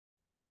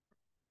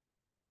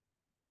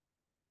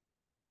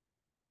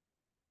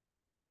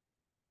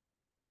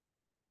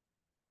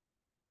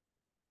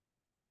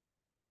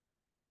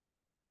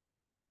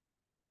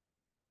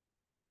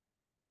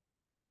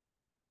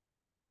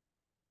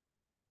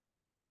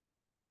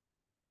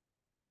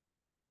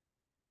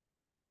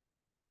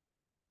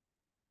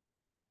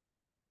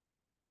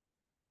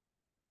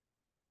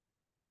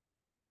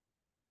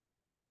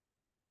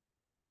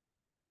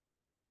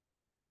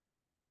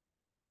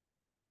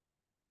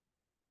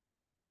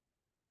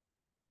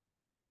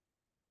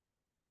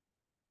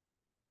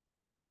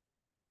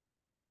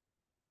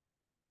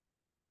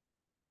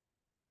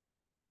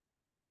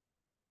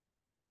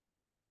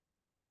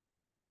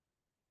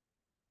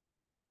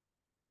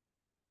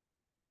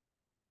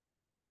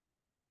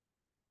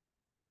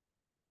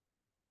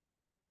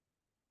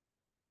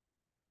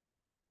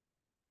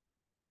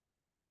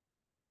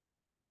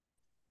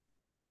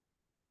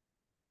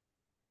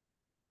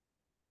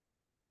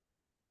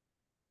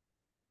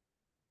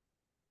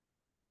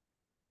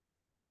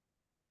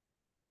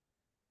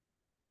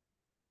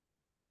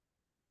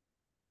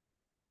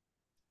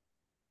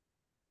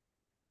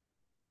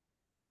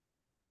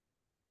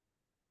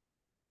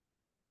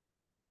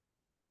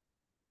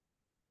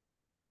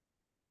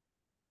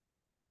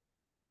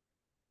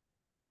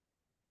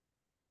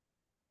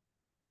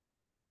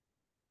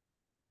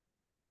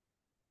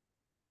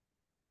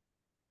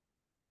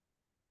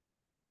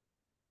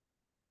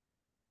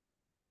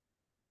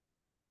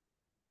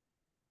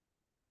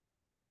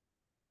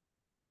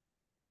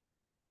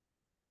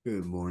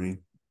Good morning.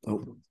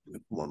 Oh,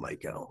 one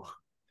mic out.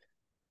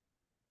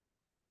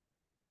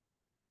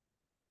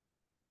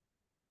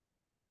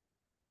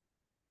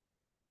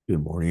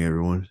 Good morning,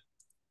 everyone.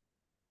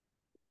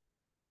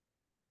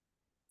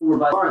 We're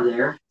by far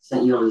there,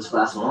 sent you over this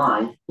glass of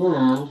wine,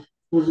 and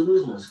here's a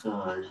business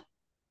card.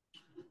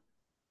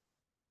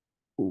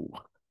 Ooh.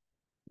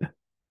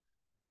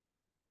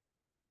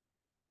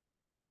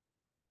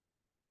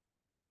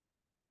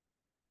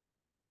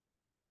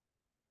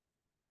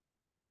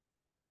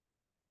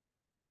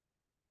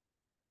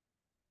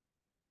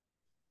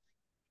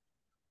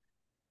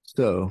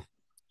 So,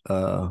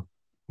 uh,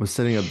 was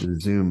setting up the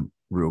Zoom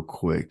real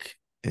quick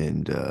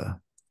and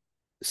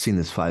seeing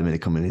this 5 minute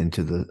coming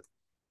into the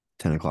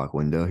 10 o'clock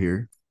window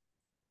here.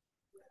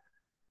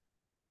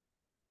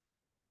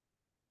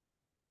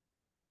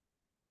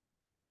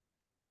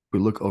 We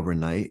look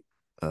overnight.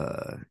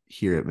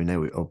 Here at midnight,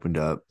 we opened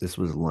up. This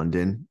was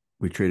London.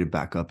 We traded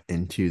back up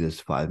into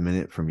this 5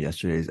 minute from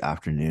yesterday's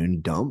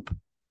afternoon dump.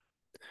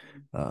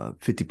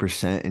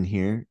 50% in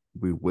here.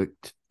 We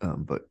wicked,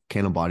 but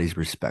candle bodies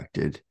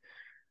respected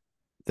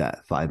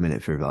that 5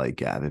 minute fair value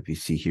gap. If you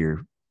see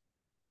here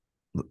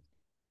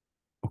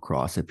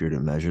across, if you're to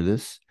measure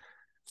this,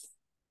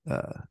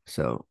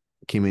 so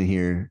came in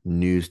here,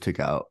 news took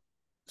out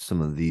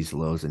some of these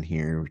lows in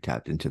here. We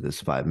tapped into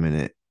this 5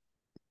 minute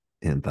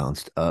and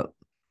bounced up,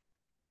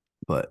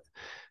 but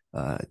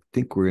I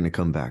think we're gonna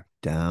come back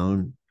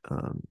down,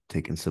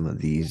 taking some of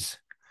these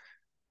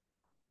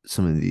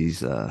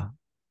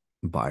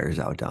buyers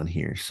out down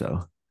here.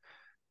 So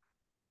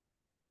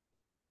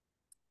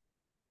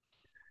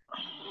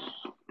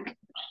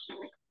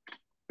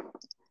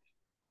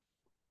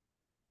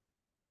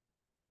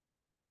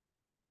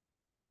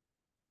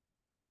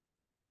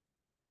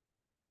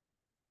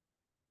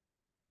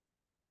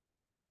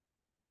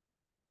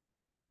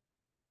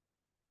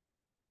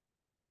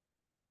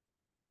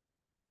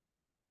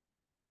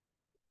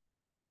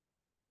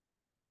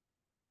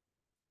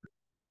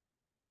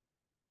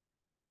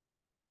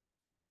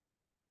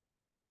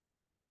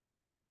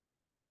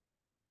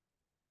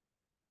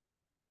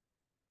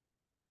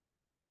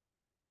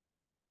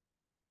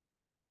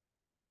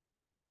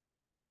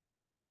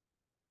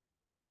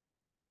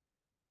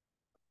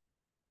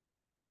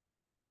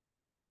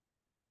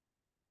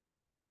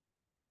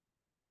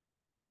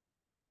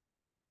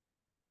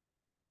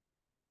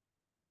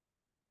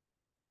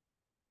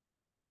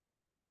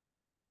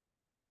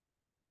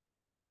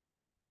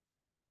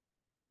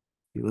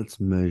let's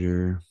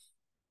measure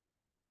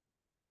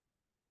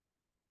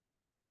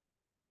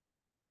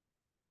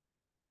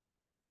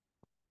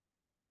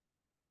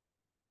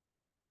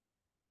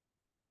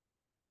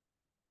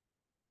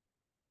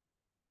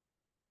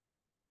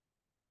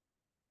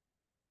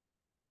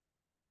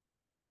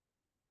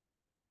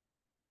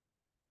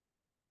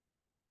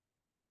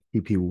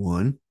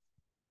EP1.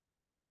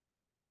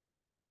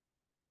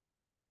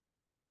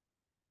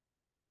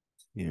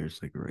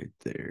 Here's like right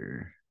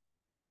there.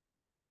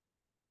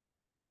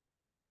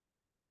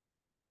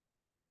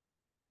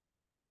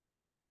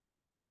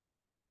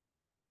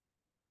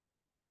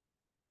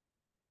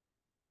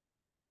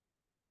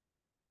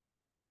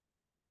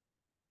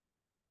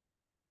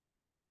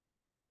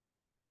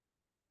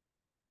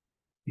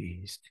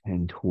 These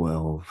 10,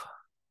 12.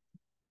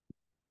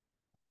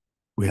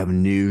 We have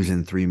news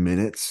in 3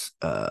 minutes.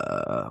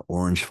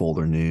 Orange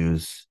folder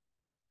news.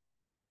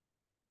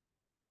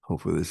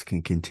 Hopefully this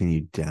can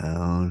continue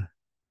down.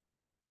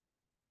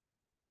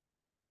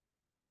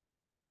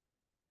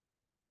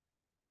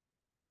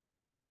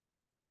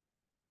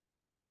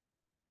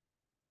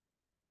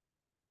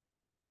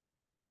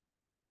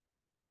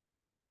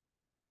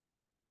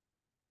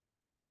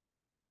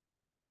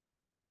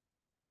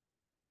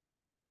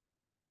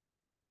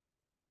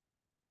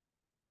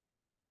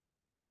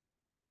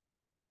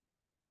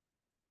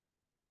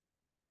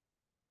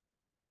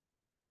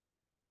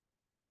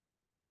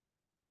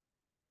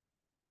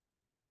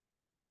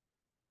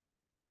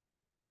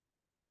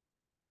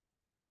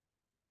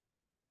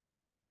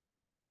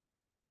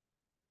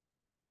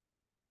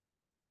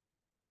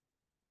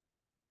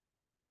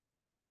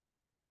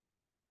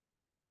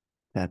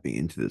 Tapping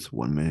into this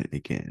 1 minute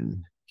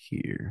again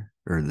here,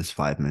 or this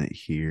 5 minute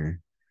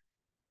here.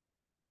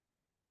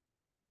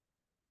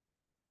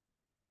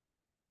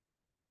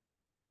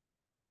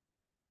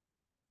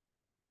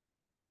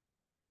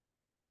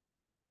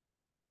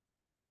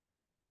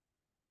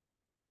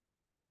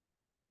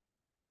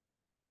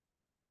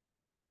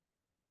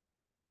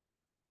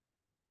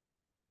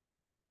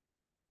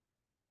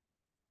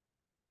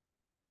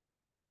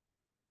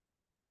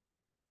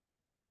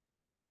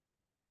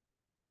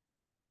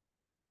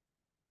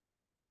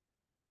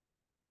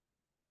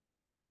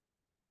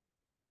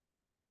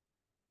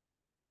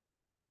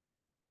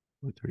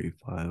 With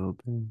 35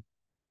 open.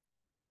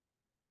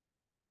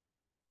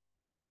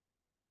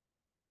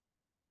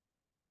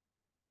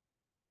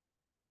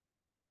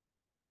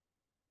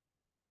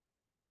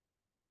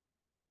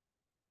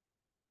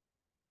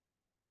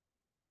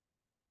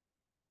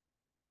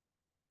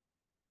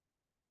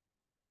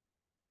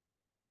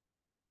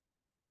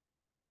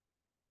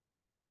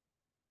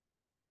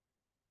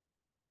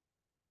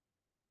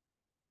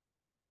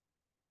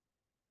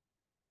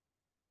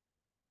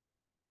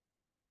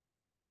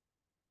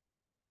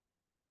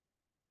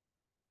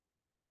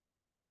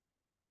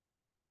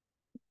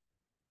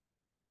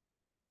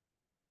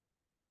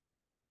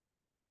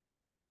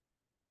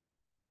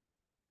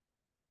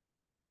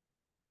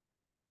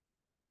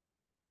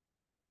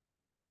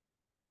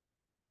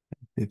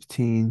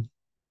 15.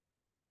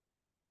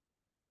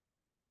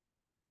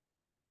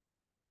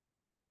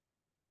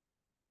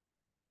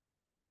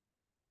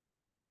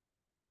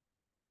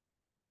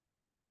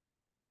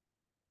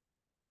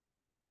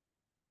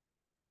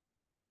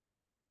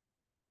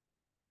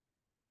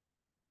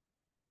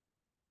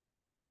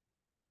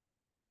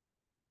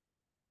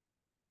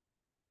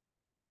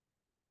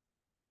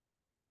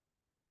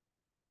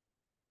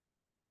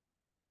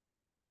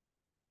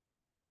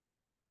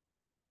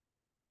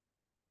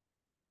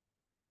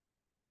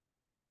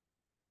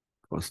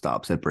 Well,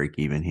 stops at break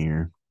even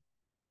here.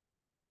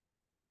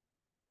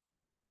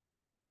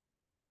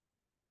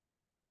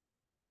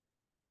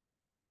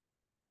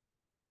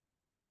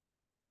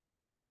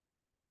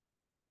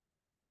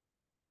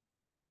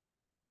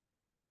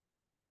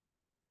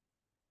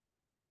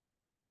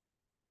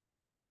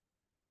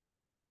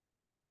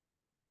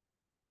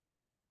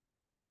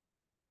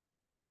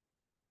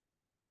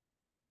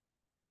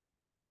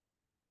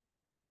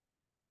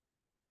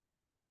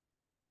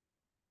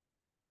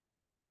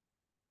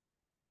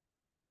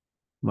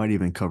 Might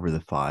even cover the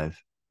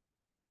 5.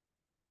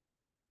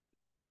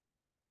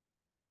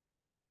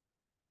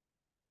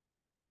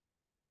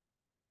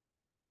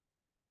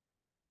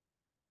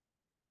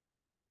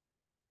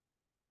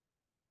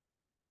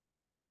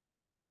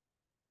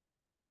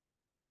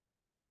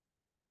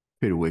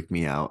 Could wake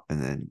me out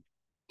and then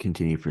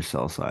continue for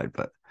sell side,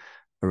 but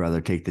I'd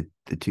rather take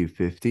the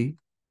 250.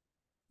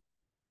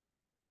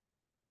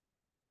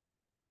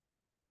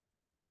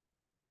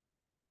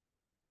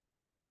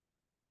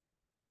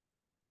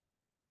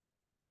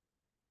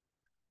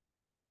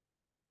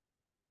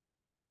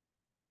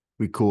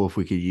 Be cool if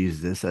we could use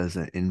this as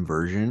an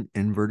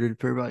inverted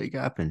fair value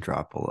gap and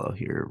drop below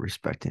here,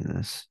 respecting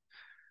this.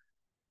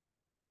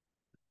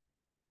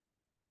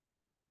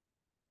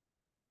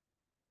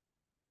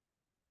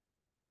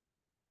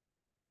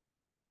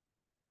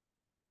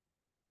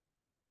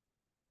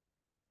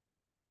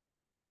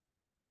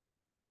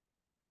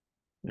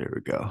 There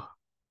we go.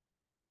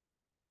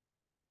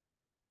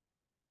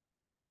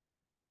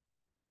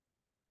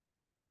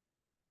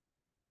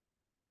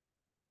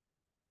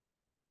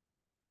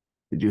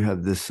 We do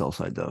have this sell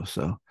side though,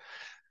 so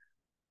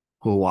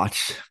we'll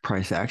watch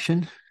price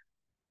action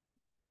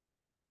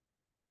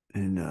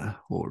and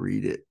we'll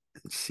read it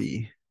and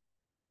see.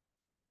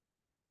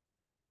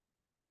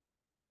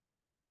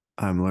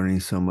 I'm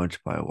learning so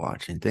much by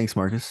watching. Thanks,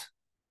 Marcus.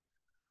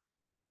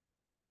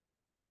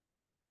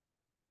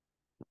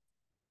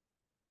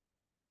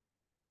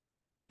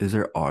 Is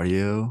there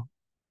audio?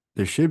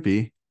 There should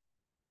be.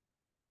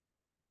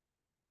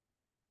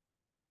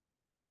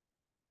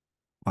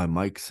 My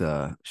mic's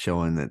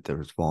showing that there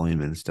was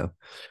volume and stuff.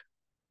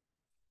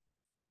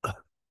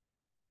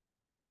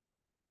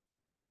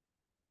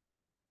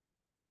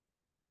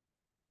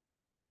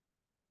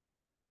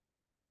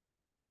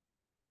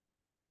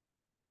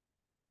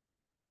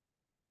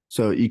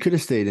 So you could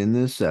have stayed in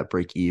this at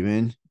break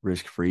even,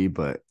 risk free,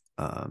 but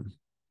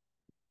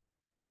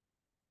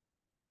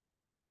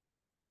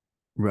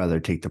rather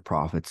take the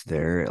profits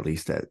there, at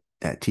least at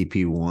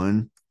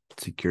TP1,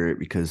 secure it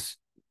because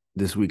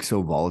this week's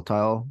so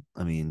volatile.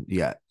 I mean,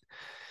 yeah,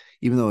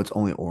 even though it's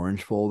only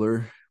orange folder,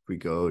 if we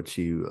go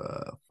to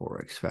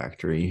Forex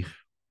Factory,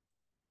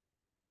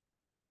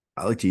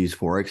 I like to use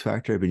Forex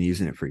Factory. I've been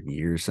using it for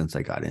years since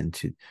I got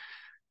into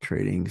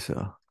trading.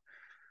 So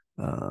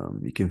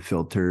you can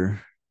filter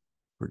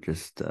for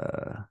just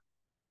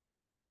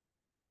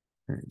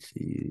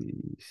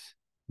currencies,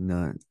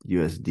 not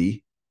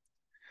USD.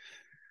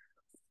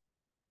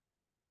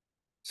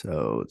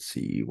 So let's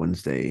see,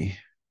 Wednesday,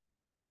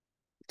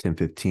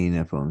 10:15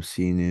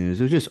 FOMC news.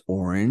 It was just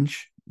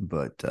orange,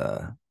 but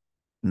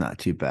not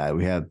too bad.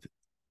 We have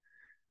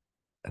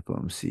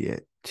FOMC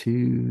at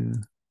 2,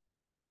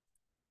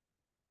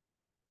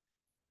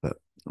 but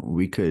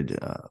we could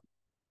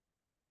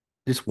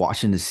just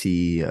watching to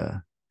see.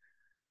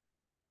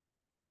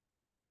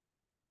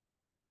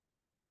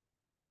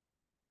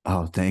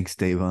 Oh, thanks,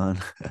 Davon.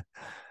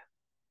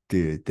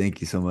 Dude,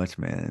 thank you so much,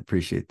 man.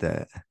 Appreciate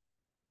that.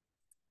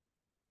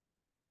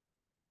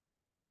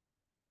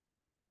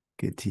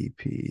 Good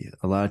TP.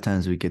 A lot of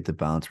times we get the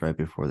bounce right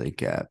before the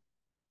gap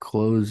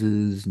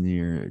closes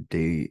near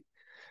date,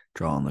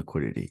 draw on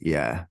liquidity.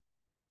 Yeah.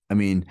 I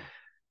mean,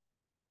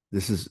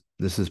 this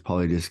is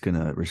probably just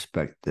gonna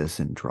respect this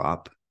and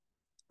drop.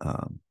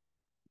 Um,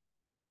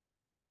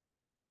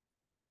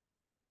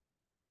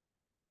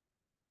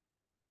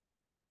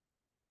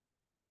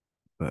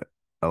 but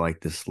I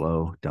like this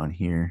low down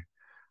here.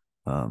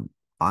 Um,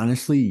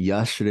 honestly,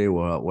 yesterday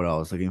what I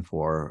was looking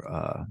for,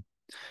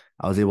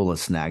 I was able to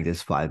snag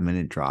this 5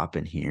 minute drop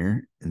in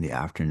here in the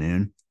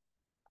afternoon.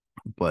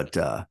 But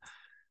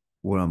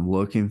what I'm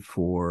looking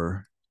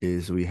for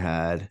is we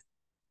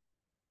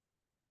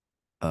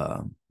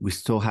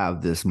still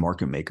have this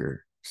market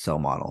maker sell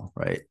model,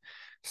 right?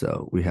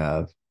 So we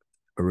have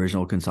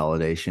original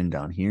consolidation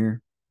down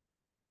here.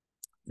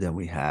 Then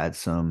we had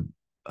some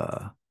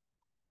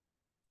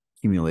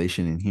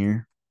accumulation in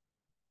here.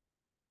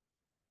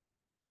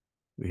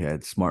 We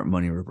had smart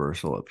money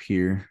reversal up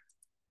here.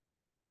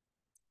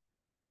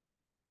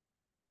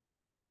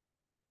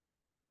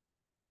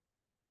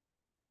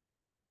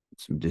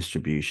 some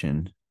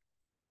distribution.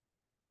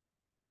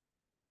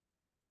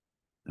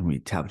 And we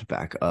tapped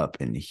back up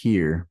in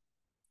here.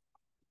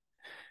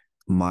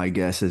 My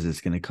guess is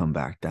it's going to come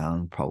back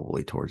down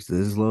probably towards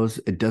this lows.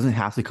 It doesn't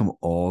have to come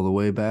all the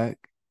way back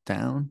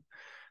down.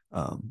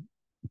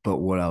 But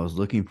what I was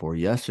looking for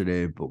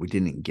yesterday, but we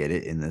didn't get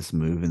it in this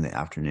move in the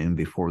afternoon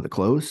before the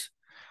close,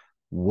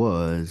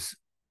 was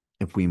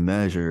if we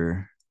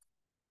measure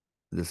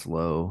this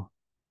low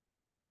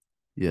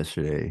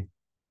yesterday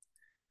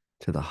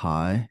to the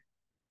high,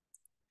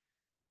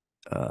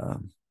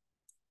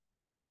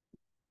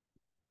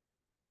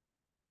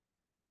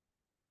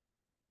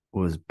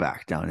 was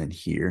back down in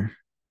here.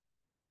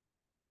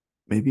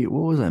 Maybe,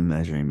 what was I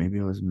measuring? Maybe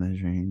I was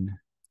measuring.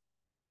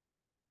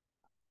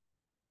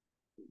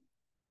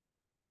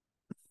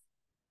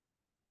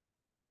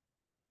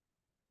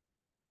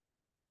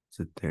 Is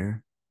it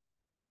there?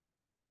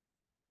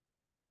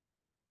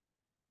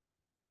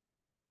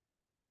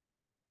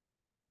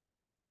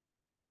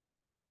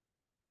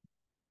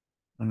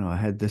 I don't know. I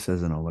had this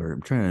as an alert.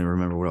 I'm trying to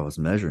remember what I was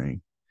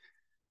measuring.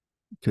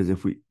 Because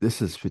if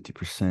this is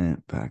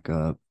 50% back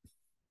up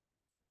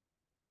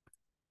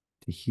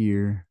to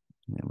here,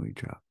 and then we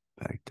drop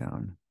back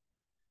down.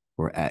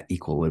 We're at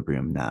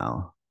equilibrium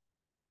now,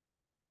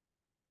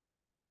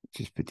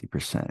 which is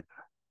 50%.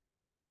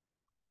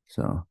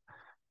 So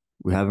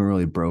we haven't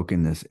really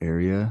broken this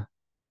area.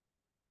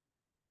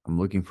 I'm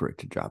looking for it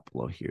to drop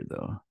below here,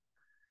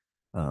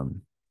 though.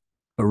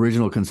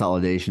 Original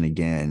consolidation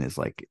again is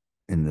like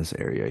in this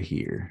area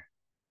here,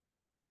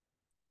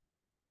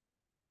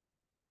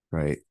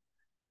 right?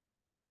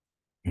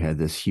 We had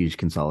this huge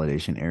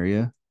consolidation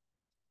area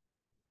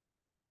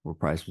where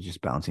price was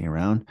just bouncing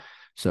around.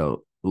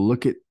 So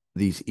look at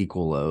these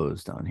equal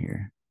lows down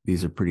here.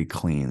 These are pretty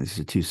clean. These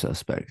are two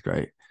suspects,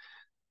 right?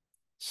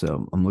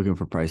 So I'm looking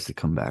for price to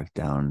come back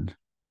down.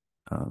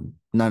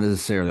 Not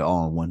necessarily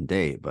all in one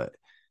day, but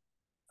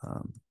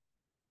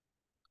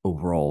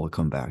overall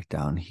come back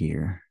down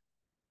here.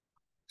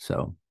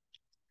 So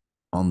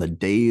on the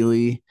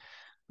daily,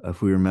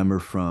 if we remember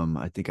from,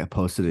 I think I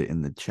posted it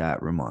in the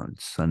chat room on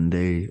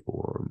Sunday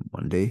or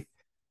Monday. I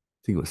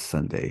think it was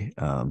Sunday.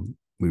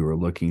 We were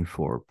looking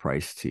for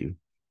price to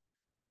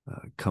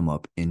come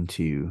up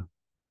into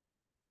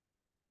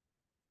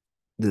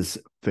this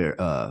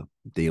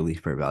daily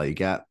fair value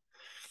gap,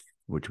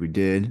 which we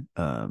did.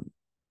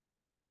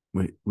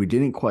 We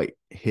didn't quite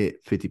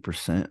hit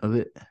 50% of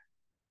it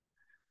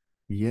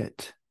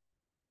yet.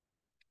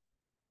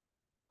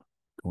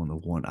 Going to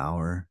 1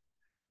 hour.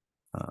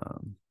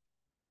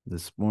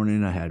 This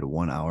morning I had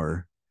 1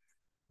 hour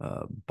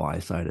buy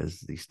side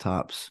as these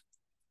tops,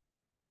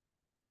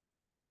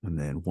 and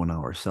then 1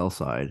 hour sell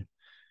side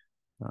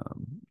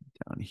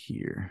down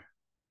here.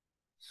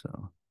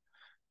 So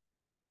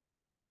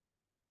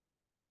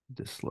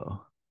this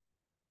low,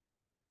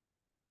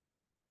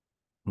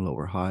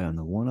 lower high on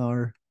the 1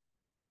 hour.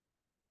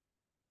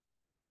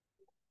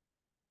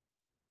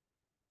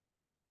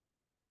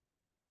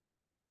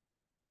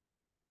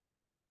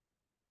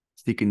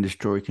 Seek and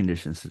destroy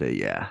conditions today.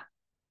 Yeah,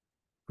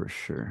 for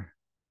sure.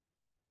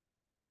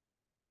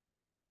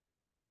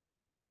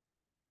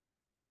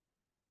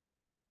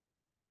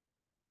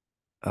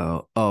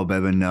 Oh,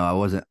 baby, no,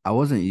 I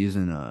wasn't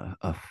using a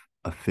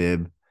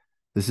fib.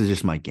 This is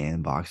just my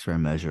GAN box where I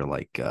measure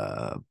like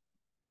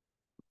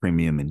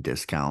premium and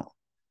discount.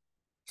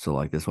 So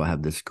like this will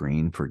have this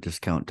green for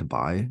discount to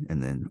buy,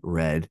 and then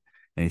red,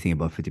 anything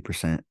above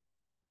 50%.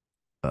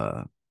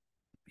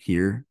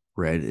 Here,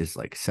 red is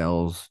like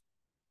sells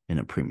in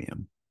a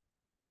premium,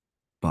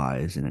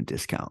 buys in a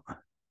discount,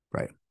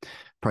 right?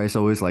 Price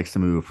always likes to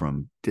move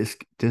from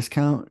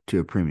discount to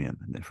a premium,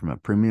 and then from a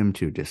premium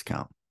to a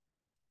discount.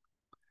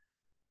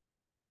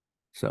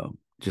 So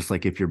just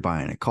like if you're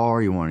buying a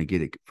car, you want to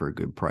get it for a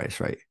good price,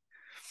 right?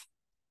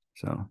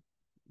 So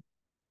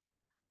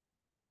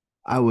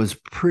I was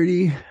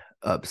pretty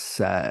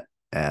upset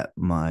at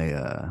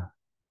my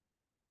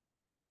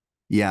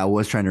yeah, I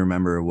was trying to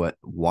remember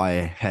why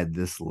I had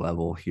this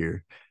level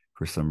here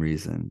for some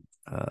reason.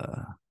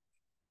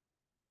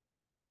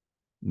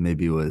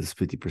 Maybe it was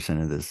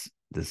 50% of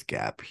this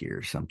gap here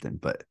or something,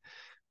 but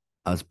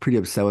I was pretty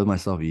upset with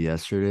myself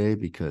yesterday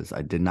because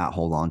I did not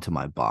hold on to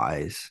my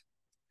buys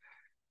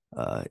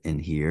in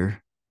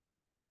here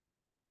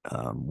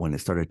when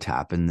it started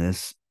tapping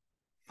this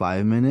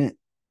 5 minute,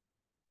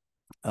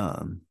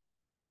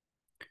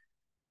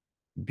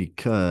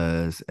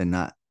 because, and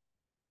not,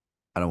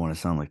 I don't want to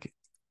sound like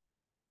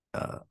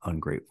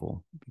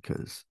ungrateful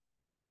because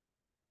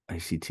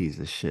ICT is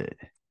the shit,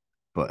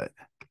 but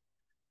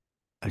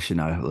I should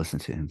not have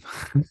listened to him.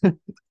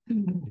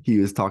 He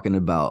was talking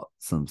about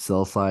some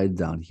sell side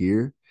down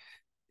here,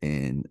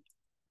 and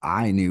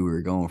I knew we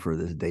were going for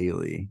this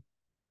daily,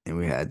 and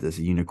we had this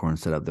unicorn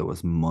setup that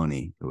was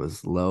money. It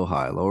was low,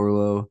 high, lower,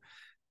 low,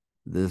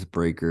 this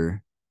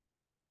breaker.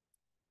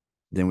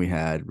 Then we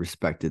had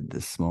respected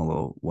this small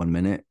little 1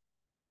 minute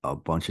a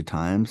bunch of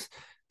times.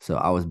 So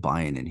I was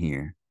buying in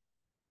here.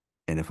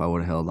 And if I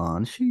would have held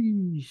on,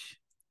 sheesh.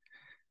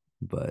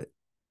 But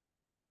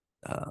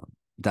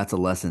that's a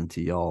lesson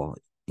to y'all.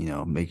 You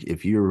know, make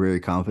if you're very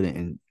confident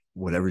in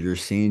whatever you're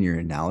seeing, your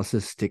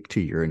analysis, stick to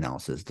your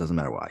analysis. Doesn't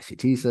matter what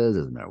ICT says,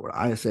 doesn't matter what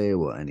I say,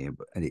 what any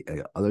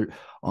other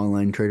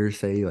online traders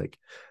say, like,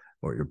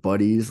 or your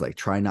buddies. Like,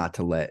 try not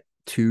to let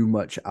too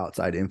much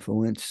outside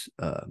influence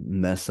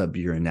mess up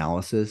your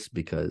analysis,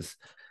 because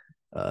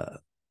uh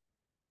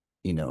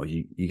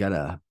you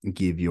gotta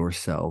give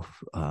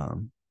yourself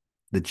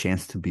the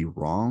chance to be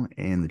wrong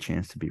and the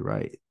chance to be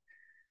right.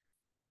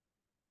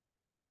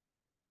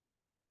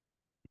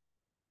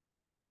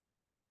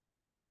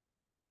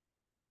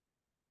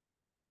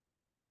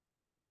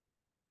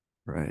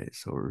 Right.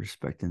 So we're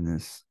respecting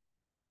this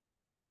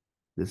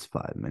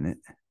 5 minute.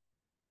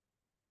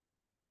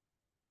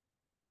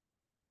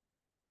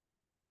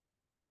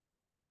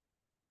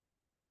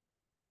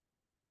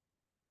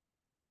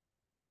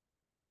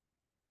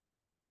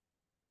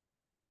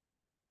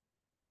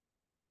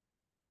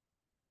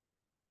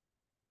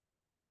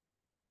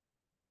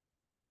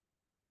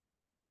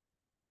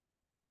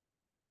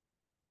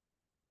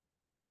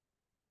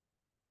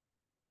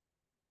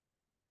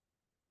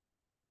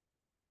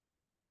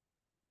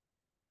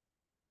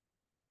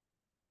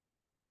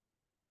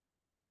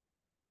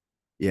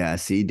 Yeah,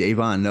 see,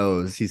 Davon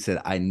knows. He said,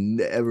 I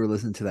never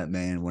listen to that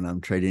man when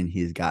I'm trading.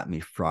 He's got me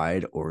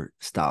fried or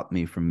stopped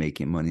me from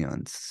making money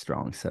on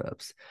strong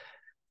setups.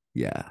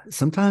 Yeah.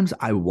 Sometimes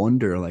I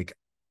wonder, like,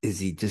 is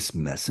he just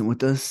messing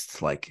with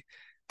us, like,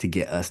 to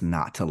get us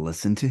not to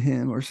listen to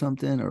him or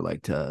something? Or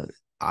like to,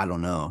 I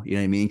don't know. You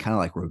know what I mean? Kind of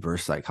like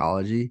reverse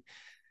psychology.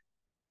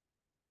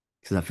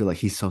 Because I feel like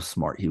he's so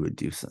smart, he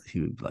would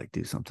like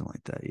do something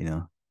like that, you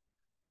know?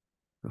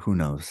 But who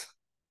knows?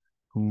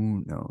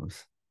 Who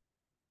knows?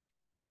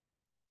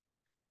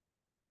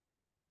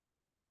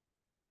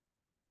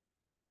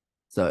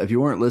 So if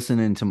you weren't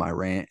listening to my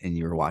rant and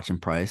you were watching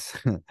price,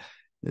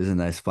 there's a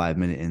nice 5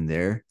 minute in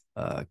there.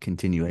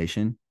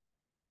 Continuation.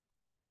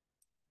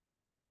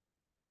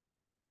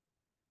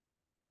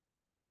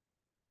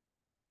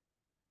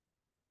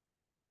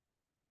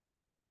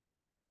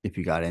 If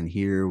you got in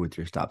here with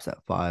your stops at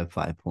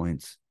 5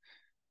 points,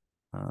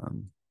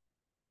 um,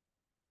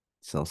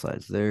 sell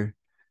sides there.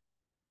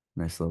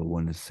 Nice little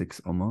 1 to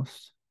 6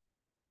 almost.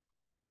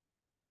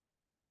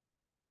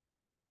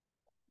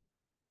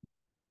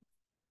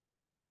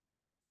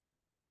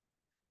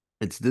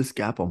 It's this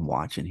gap I'm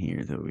watching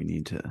here that we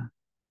need to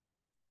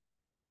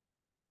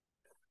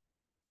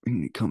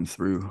come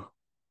through.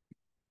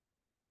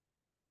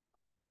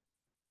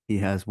 He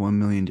has 1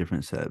 million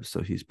different setups,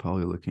 so he's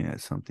probably looking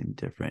at something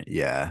different.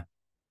 Yeah.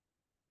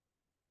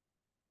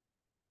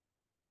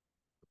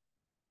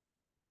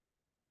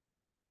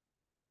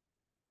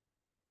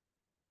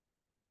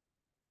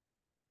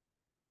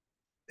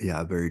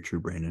 Yeah, very true,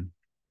 Brandon.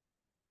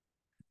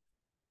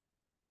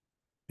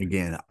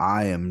 Again,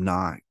 I am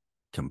not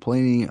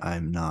complaining.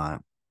 I'm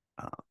not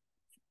uh,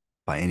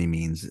 by any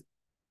means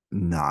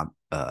not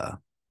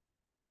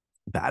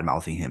bad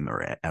mouthing him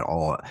or at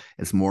all.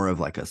 It's more of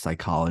like a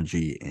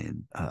psychology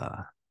and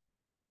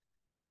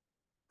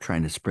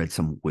trying to spread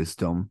some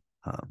wisdom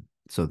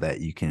so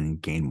that you can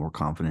gain more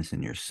confidence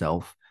in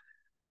yourself.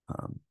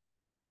 Um,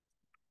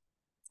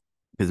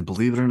 because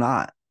believe it or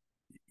not,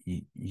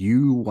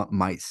 you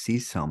might see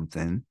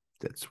something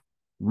that's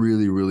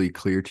really, really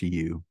clear to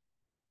you,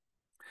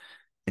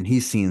 and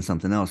he's seeing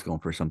something else, going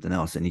for something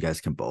else, and you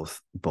guys can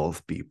both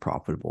be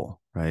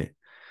profitable, right?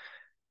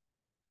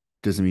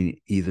 Doesn't mean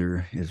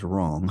either is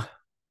wrong.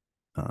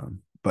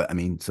 But I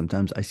mean,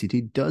 sometimes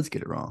ICT does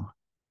get it wrong.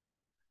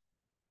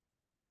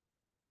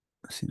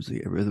 It seems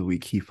like every other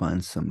week he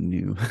finds some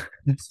new.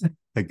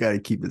 I gotta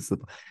keep it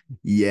simple.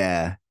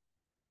 Yeah,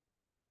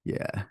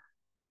 yeah,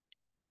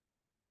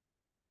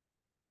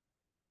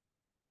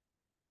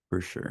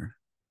 for sure.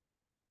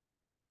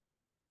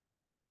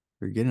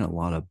 We're getting a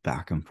lot of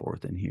back and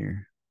forth in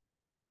here.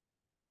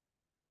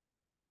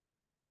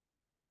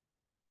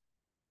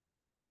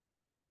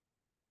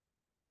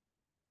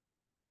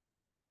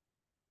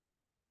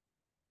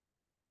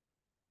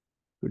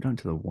 Go down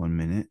to the 1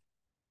 minute.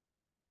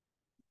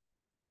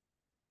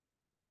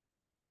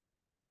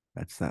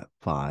 That's that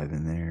 5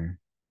 in there.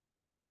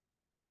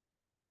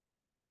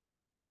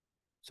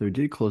 So we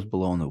did close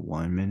below on the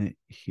 1 minute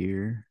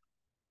here.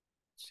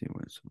 Let's see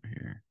what's over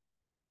here.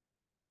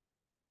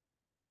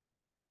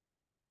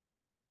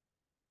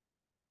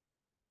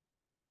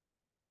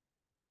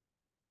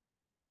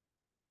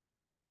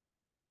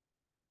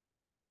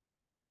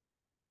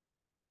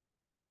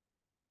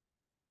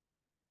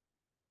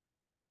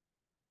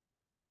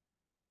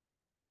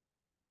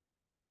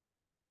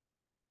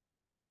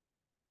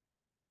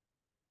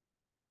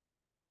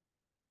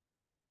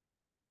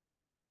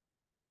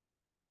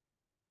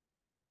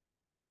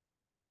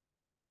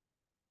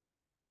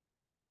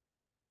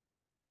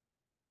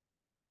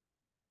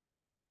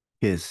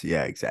 Yes,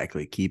 yeah,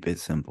 exactly. Keep it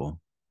simple.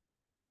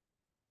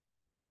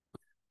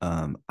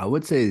 I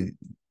would say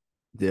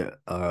the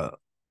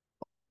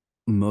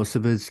most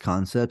of his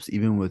concepts,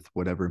 even with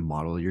whatever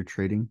model you're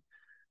trading,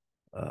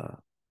 uh,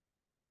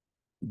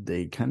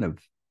 they kind of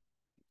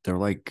they're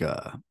like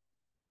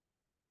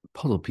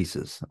puzzle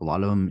pieces. A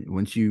lot of them,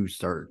 once you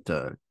start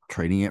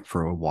trading it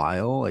for a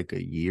while, like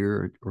a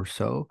year or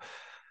so,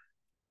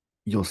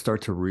 you'll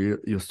start to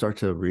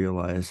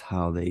realize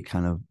how they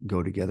kind of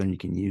go together, and you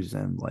can use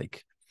them.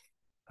 Like,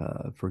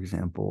 for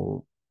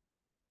example,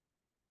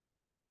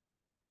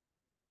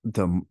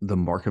 the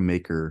market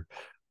maker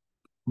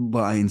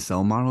buy and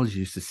sell models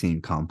used to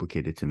seem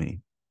complicated to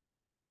me,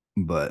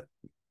 but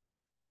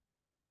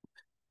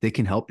they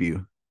can help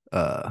you.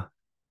 Uh,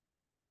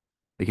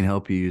 they can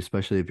help you,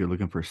 especially if you're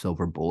looking for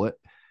silver bullet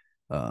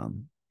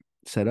um,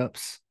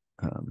 setups.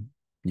 Um,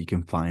 you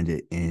can find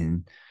it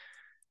in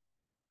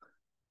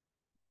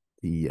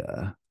the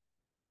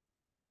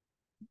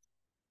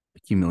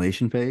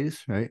accumulation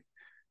phase, right?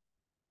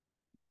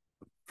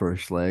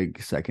 First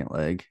leg, second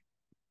leg.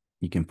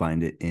 You can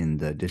find it in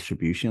the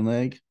distribution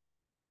leg,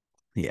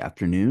 the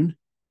afternoon,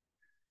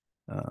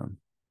 um,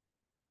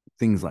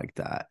 things like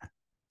that.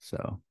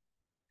 So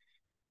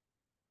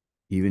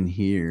even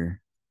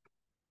here,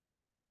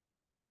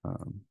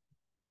 um,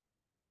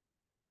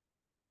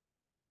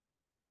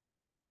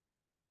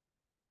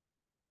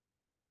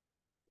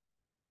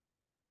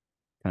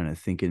 kind of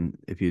thinking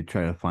if you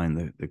try to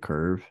find the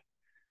curve,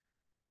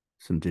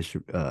 some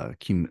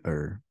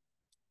or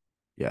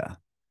yeah,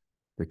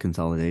 the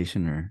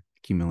consolidation or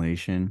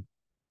accumulation,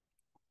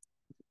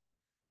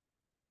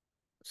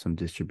 some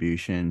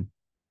distribution,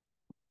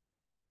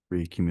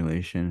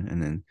 reaccumulation,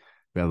 and then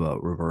we have a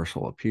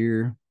reversal up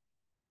here.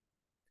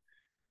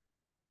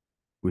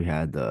 We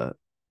had the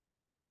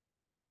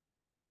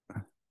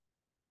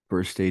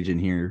first stage in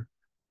here,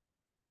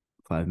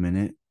 5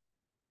 minute.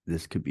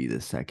 This could be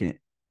the second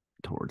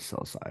towards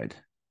sell side,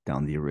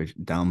 down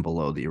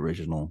below the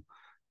original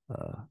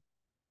uh,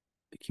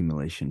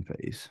 accumulation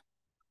phase.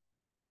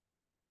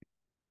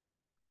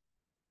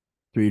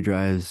 Three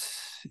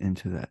drives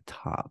into that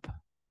top.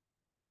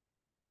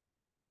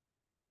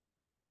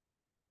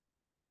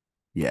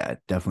 Yeah,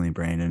 definitely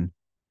Brandon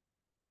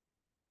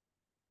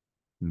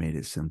made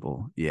it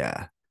simple.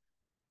 Yeah.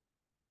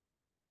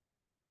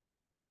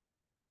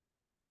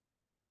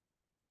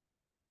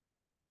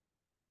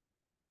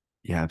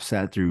 Yeah, I've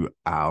sat through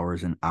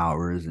hours and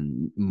hours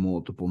and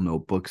multiple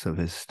notebooks of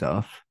his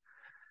stuff,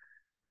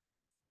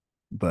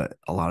 but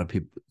a lot of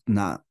people,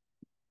 not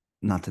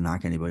to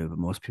knock anybody, but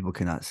most people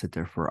cannot sit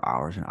there for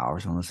hours and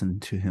hours and listen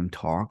to him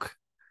talk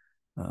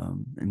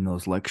in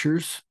those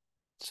lectures.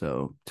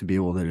 So to be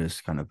able to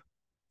just kind of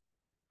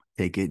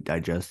take it,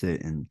 digest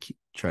it, and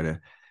try to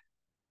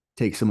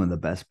take some of the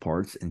best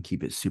parts and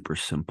keep it super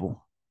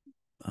simple.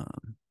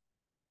 Um,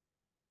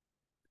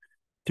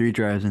 three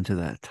drives into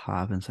that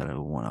top inside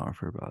of 1 hour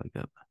for about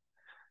like a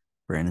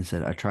Brandon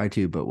said, I tried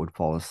to, but would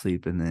fall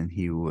asleep and then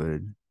he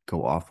would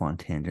go off on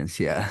tangents.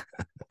 Yeah.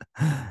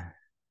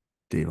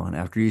 Davon,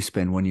 after you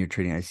spend 1 year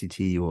trading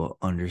ICT, you will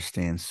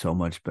understand so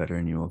much better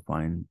and you will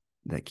find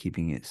that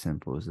keeping it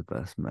simple is the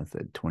best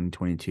method.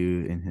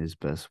 2022 in his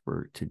best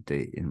work to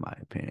date, in my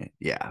opinion.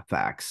 Yeah,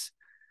 facts.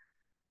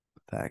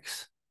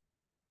 Facts.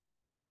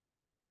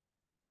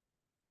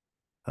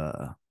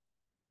 Uh,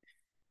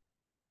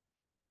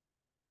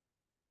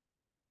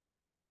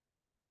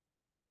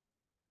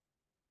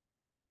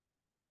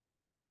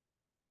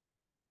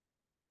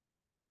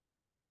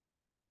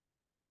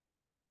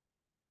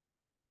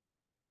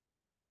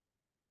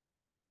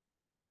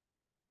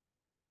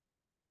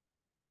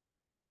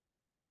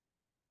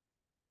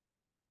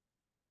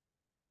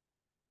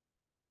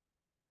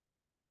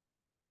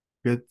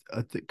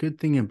 good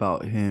thing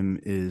about him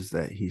is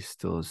that he's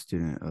still a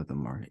student of the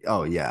market.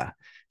 Oh yeah,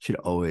 should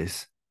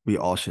always we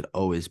all should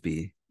always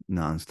be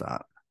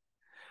nonstop.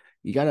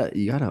 You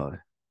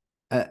gotta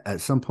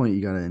at some point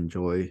you gotta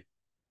enjoy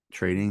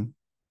trading.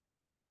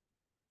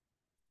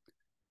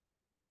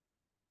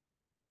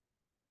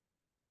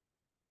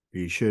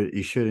 You should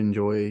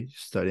enjoy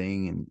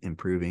studying and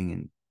improving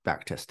and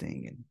back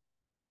testing and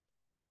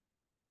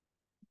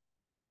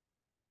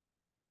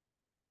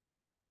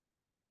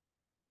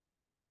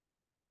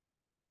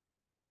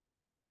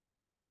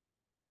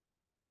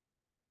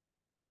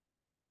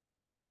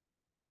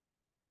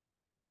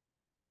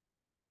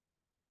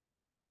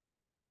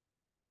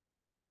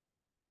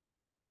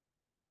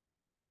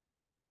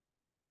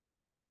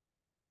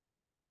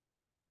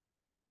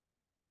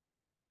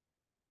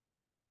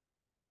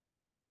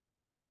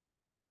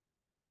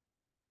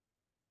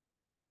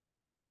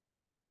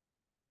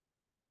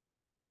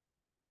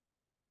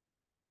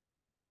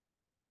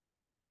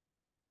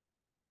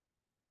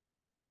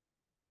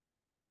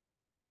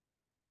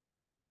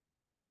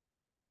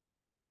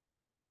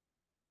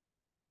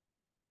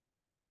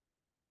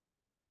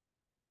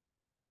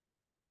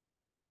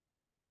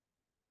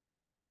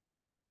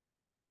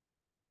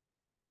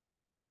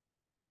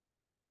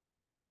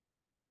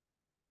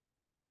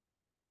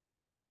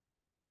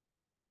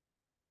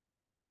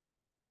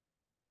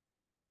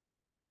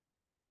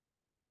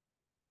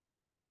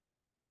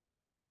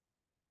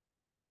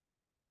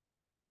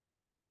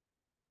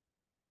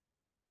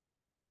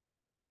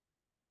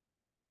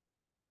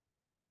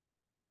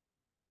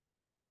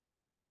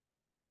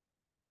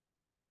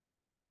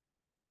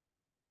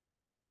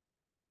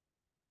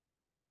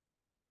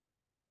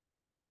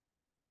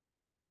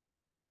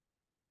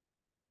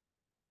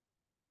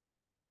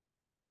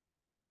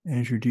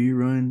Andrew, do you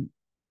run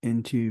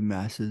into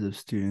masses of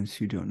students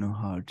who don't know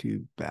how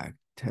to back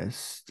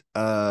test?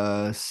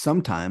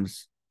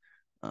 Sometimes.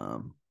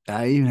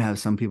 I even have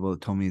some people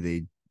that told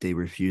me they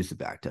refuse the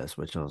back test,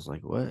 which I was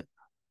like, what?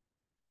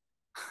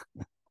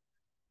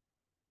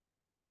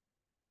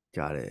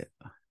 Got it.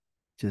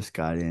 Just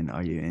got in.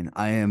 Are you in?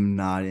 I am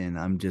not in.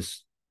 I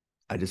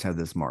just have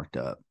this marked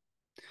up.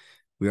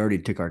 We already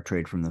took our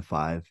trade from the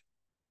five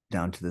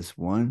down to this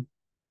one.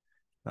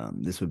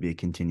 This would be a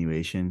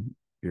continuation.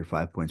 Your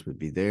 5 points would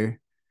be there.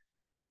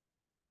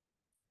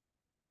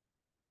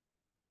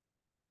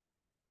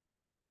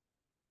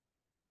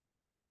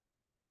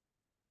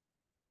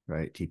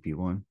 Right?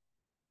 TP1.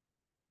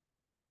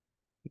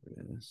 Here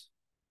it is.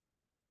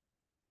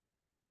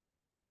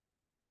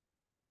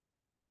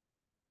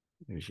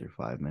 There's your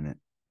 5 minute.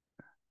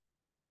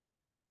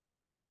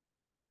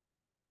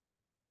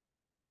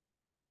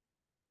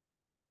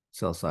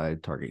 Sell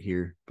side target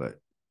here, but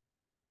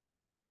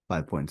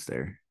 5 points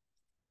there.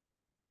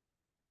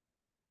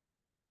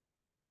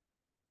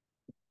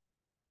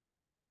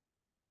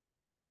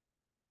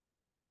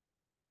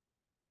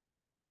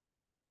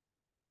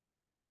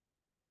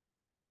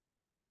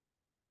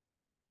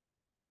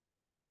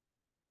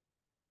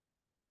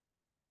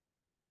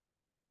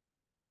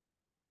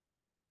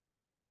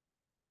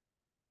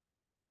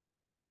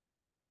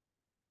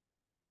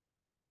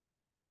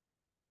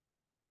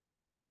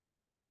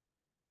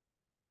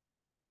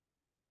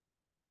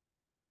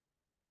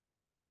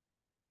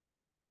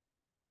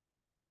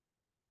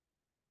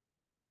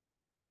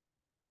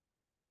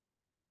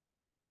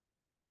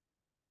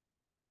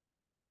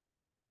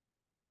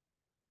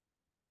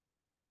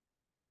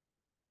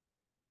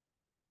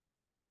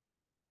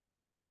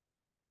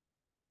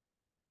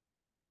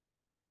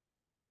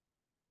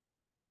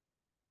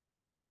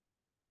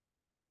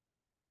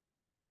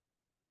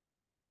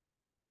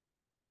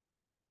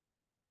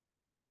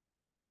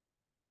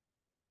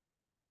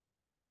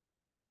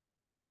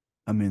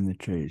 I'm in the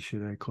trade.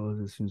 Should I close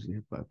as soon as you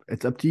hit 5?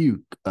 It's up to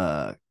you.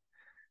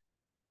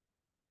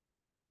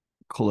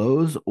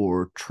 Close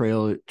or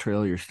trail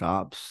your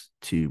stops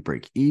to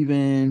break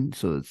even.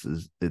 So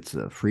it's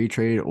a free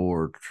trade,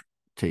 or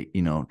take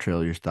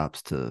trail your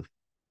stops to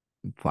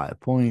 5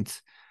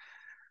 points.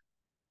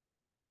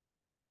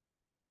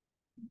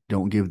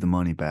 Don't give the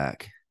money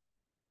back.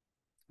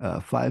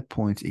 5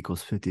 points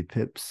equals 50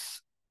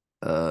 pips.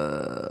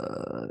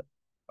 Uh,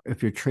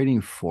 if you're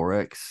trading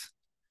Forex,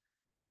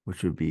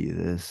 which would be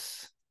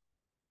this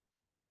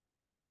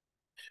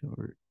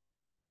short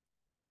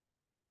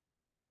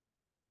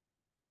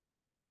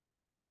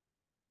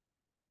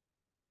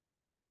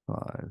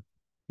 5.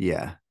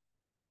 Yeah.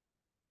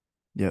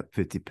 Yep.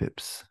 50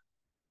 pips.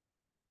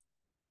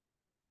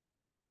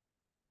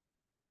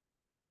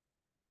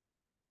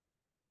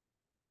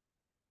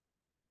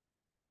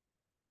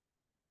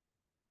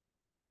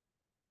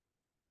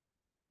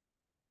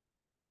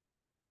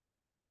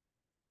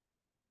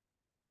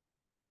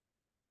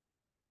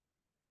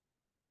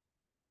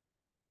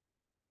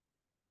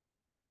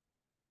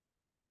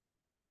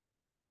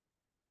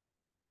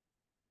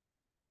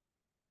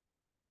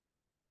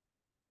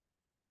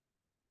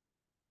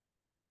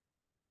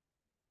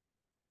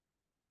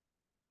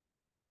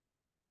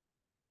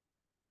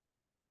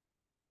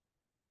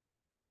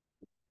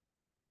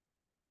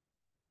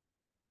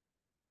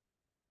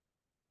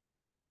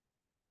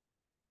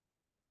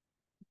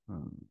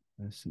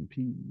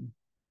 S&P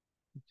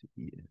to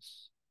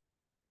ES.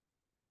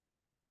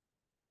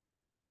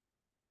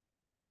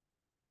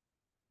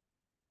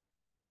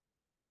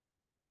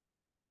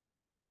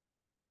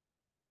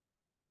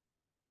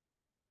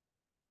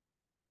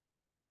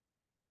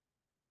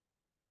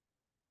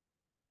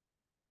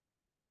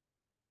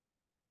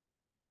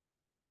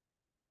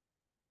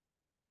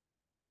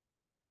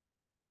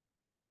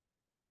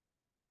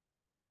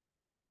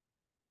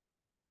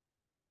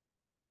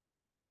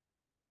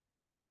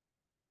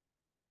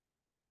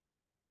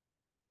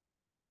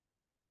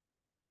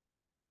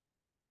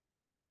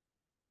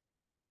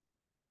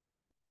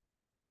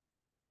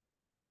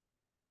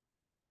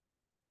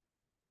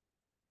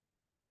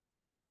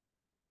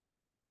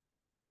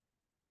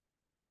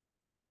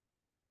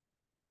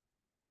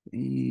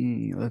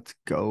 Let's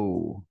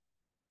go.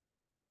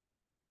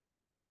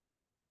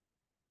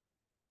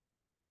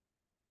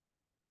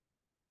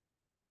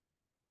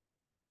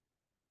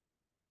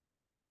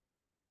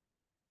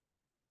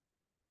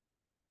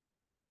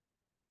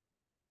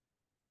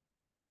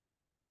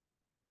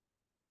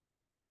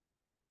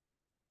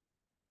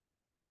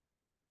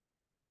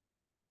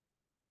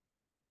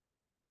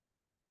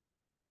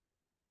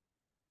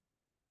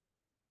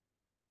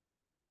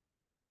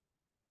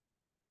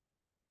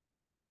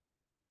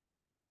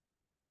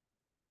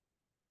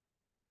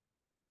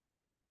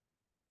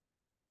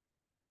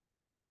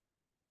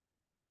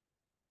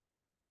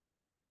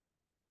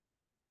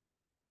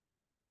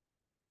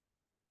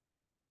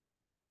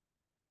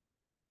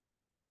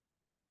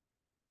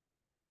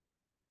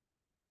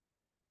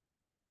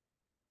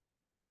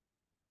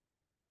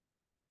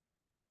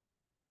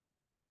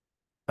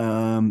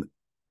 Um,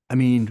 I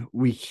mean,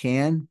 we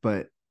can,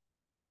 but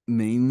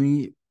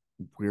mainly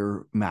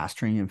we're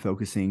mastering and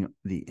focusing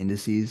the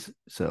indices.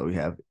 So we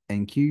have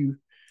NQ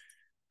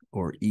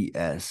or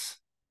ES.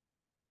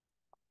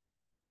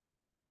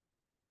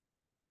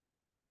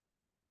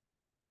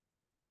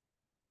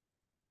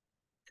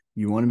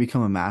 You want to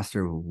become a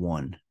master of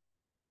one,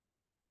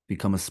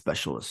 become a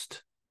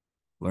specialist,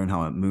 learn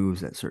how it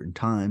moves at certain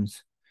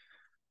times.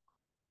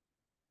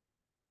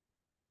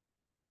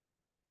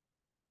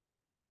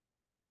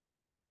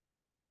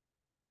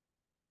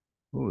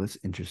 Oh, that's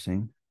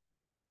interesting.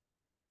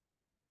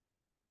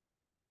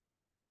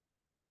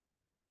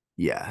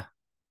 Yeah.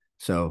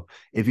 So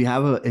if you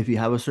have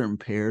a certain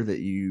pair that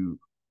you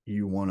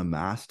want to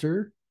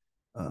master,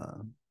 uh,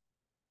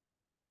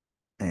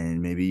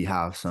 and maybe you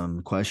have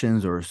some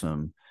questions or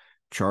some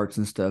charts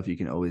and stuff, you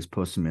can always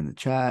post them in the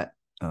chat.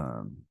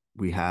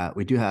 We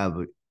do have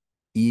a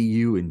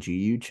EU and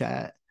GU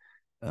chat,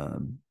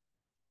 um,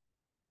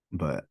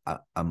 but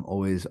I'm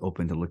always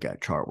open to look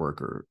at chart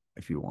work or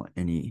if you want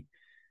any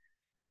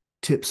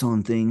tips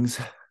on things.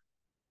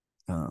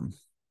 Um,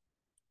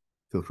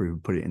 Feel free to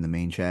put it in the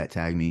main chat,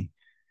 tag me,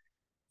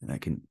 and I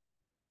can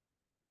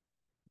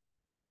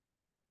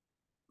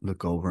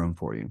look over them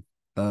for you.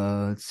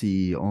 Let's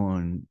see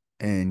on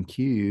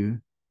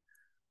NQ.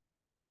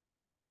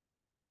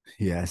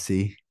 Yeah,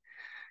 see,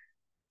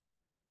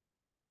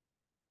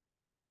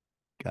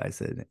 guy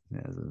said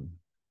it has a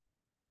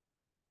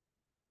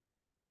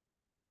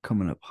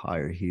coming up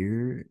higher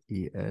here.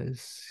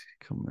 ES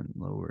coming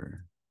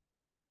lower.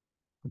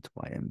 What's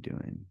YM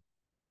doing?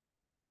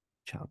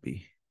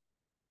 Choppy.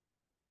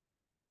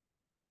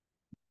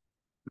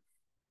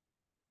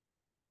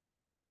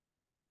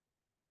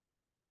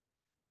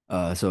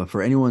 So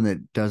for anyone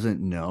that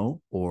doesn't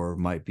know or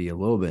might be a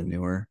little bit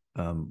newer,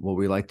 what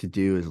we like to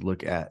do is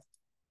look at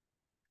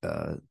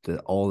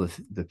all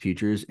the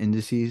futures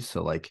indices.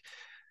 So like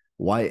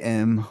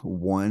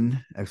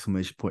YM1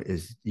 exclamation point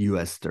is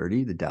US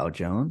 30, the Dow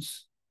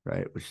Jones,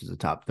 right, which is the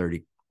top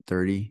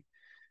 30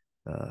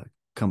 uh,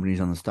 companies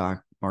on the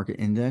stock market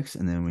index,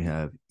 and then we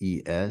have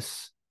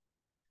ES,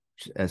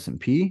 which is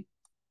S&P,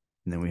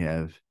 and then we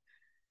have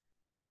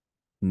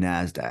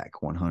NASDAQ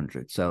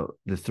 100. So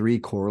the three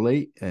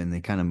correlate and they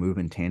kind of move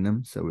in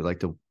tandem. So we like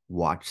to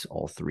watch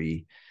all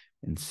three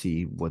and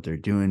see what they're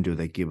doing. Do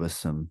they give us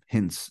some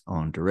hints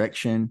on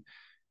direction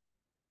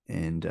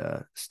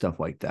and stuff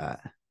like that?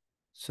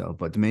 So,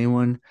 but the main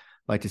one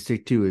I like to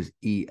stick to is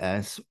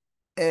ES.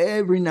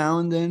 Every now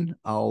and then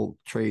I'll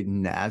trade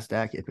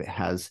NASDAQ if it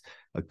has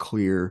a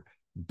clear,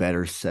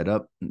 better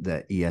setup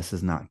that ES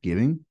is not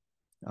giving.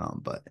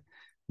 But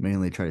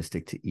mainly try to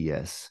stick to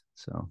ES.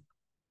 So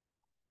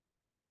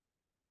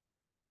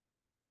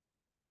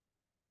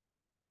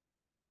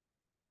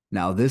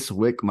now this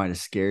wick might have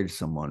scared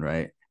someone,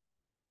 right?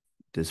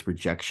 This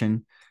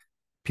rejection.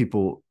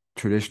 People,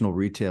 traditional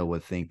retail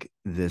would think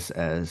this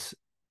as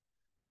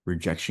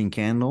rejection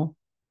candle,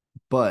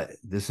 but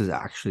this is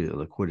actually a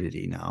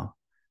liquidity now,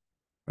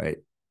 right?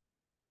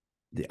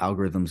 The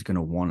algorithm's going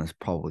to want to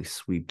probably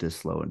sweep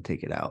this low and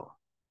take it out.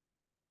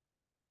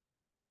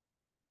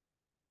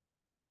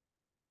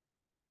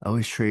 I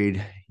always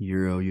trade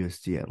Euro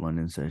USD at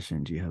London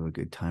session. Do you have a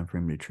good time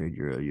frame to trade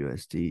Euro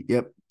USD?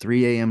 Yep,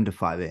 3 a.m. to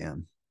 5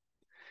 a.m.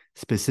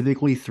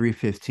 Specifically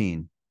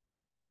 3:15.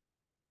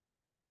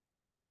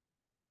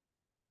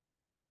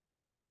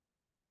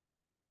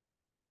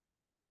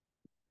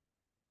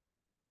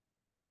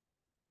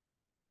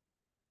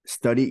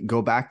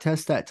 Go back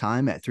test that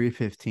time at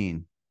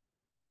 3:15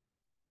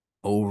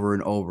 over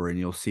and over, and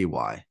you'll see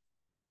why.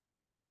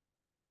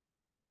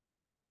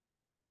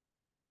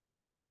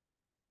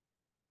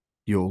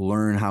 You'll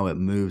learn how it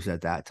moves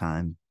at that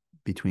time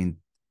between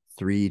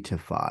 3 to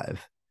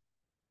 5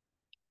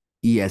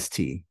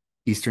 EST,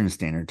 Eastern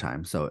Standard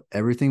Time. So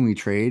everything we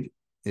trade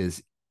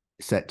is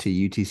set to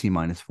UTC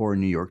 -4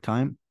 New York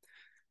time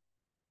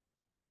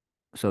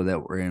so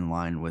that we're in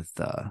line with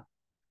the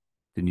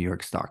New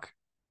York Stock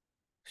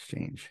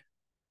Exchange,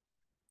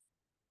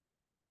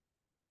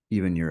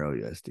 even Euro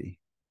USD,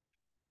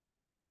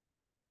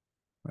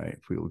 right?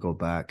 If we will go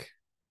back,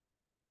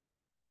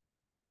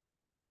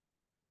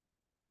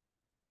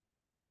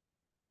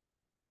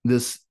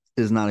 this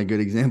is not a good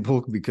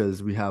example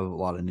because we have a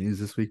lot of news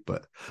this week,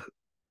 but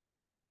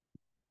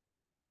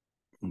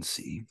let's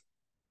see.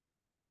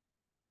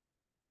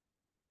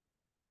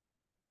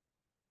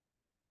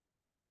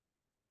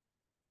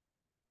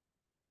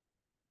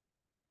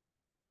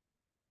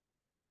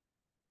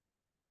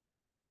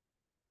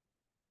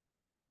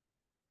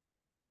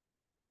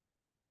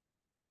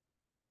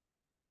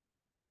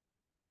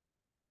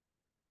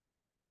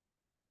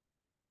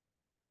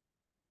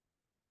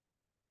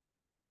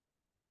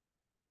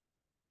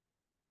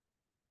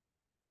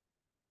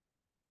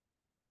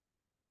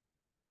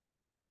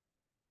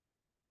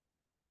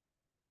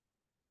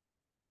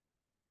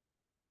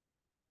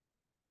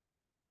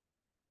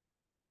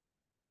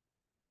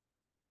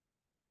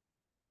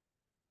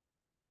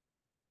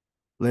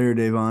 Later,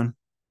 Davon.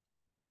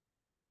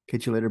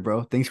 Catch you later,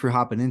 bro. Thanks for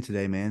hopping in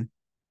today, man.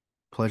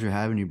 Pleasure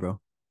having you, bro.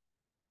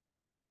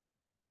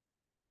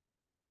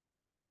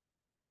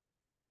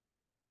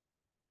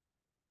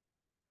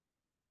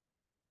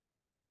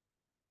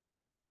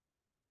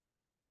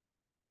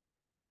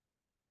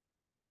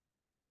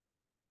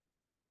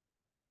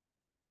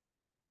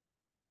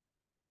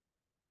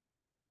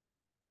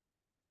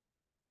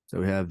 So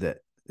we have the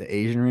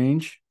Asian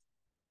range,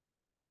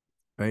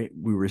 right?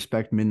 We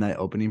respect midnight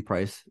opening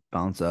price,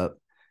 bounce up,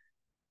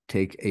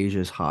 take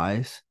Asia's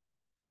highs,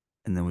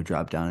 and then we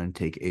drop down and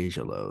take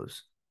Asia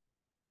lows.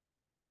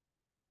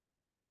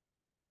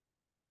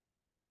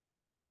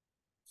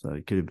 So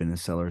it could have been a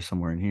seller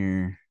somewhere in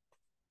here.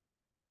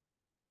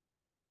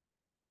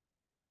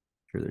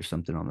 Sure, there's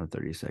something on the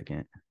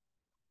 30-second.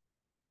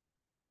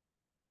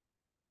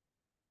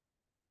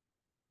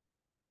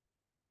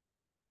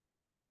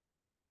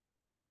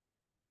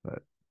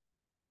 But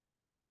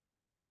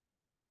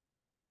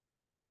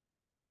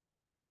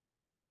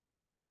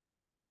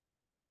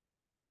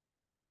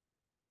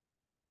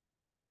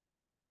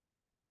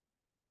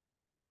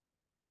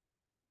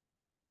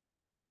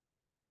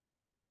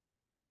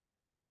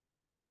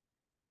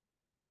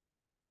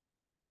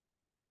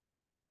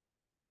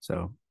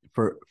so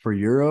for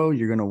euro,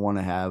 you're gonna want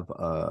to have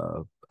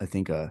I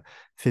think a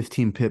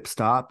 15 pip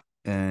stop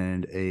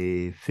and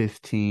a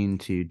 15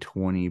 to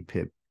 20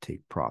 pip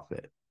take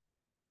profit.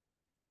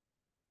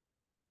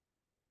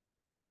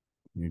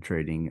 You're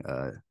trading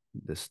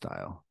this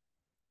style.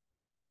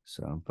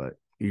 So, but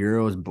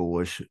euro is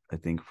bullish, I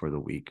think, for the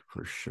week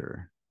for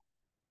sure.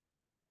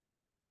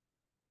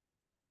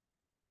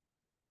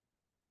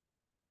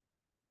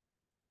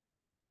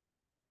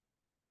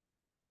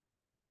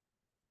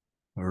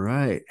 All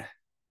right.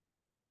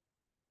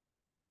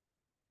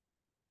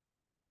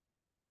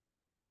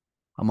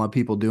 How my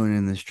people doing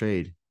in this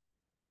trade?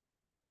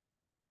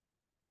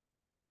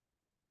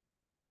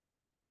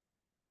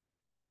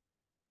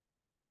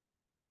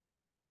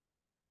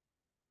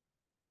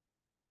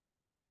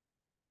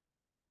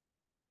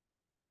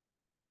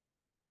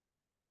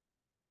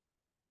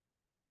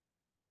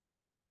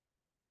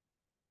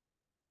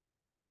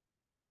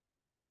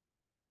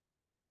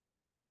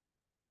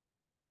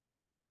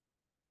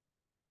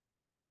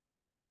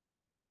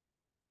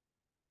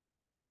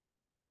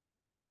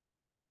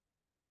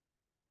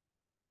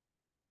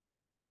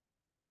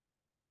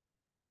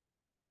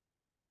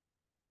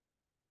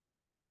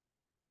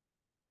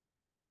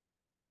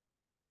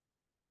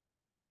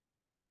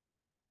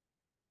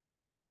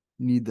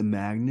 Need the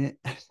magnet.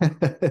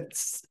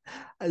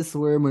 I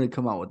swear I'm gonna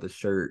come out with a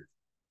shirt,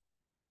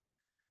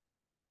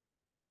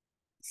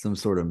 some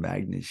sort of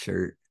magnet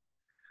shirt.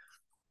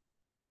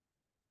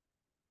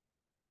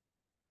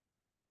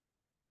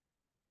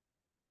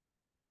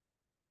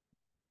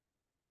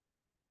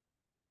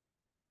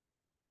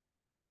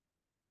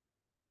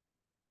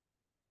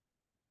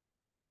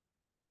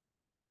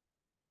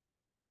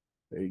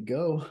 There you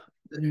go.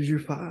 There's your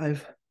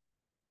five.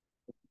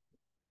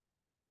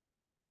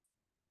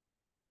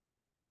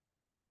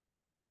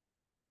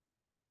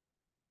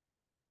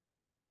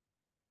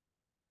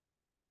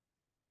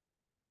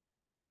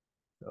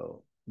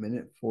 So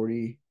minute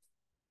 40.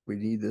 We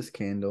need this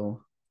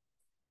candle.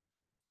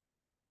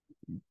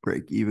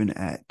 Break even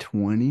at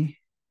 20.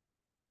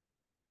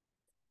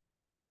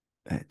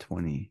 At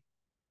 20.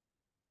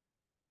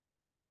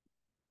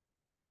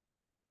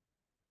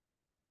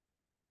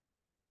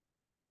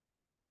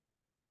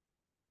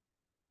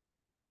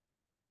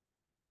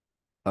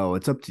 Oh,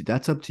 it's up to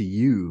that's up to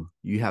you.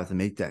 You have to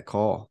make that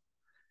call.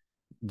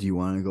 Do you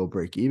want to go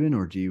break even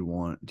or do you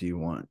want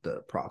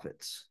the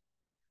profits?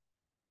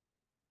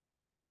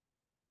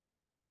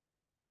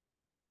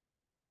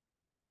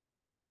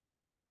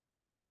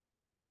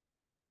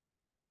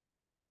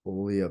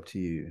 Fully up to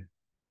you.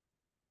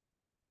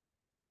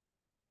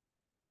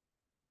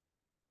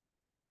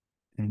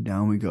 And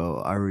down we go.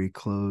 I already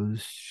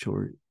closed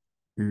short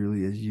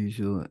early as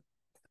usual.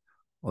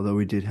 Although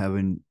we did have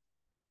an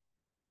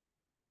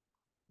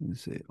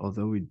let's see,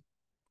 although we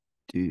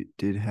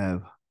did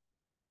have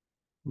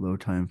low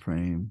time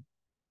frame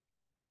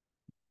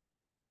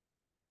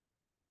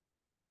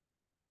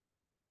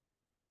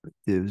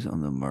divs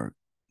on the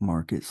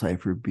market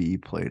cipher B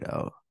played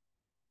out.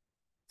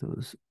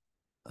 Those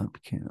up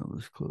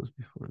candles closed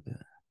before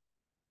that.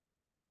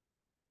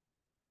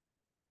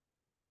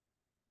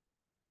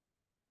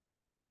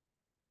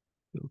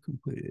 Still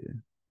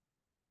completed.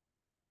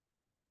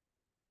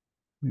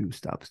 Move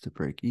stops to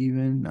break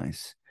even.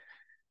 Nice.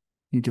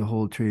 Need to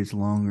hold trades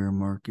longer.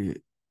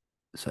 Market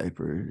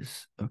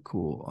ciphers a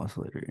cool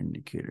oscillator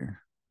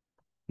indicator.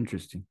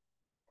 Interesting.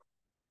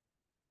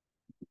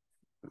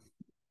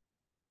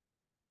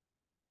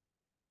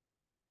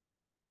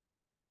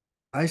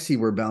 I see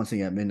we're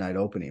bouncing at midnight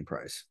opening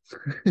price.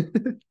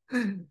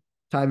 Time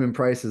and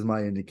price is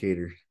my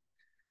indicator.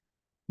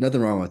 Nothing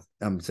wrong with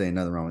I'm saying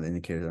nothing wrong with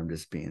indicators. I'm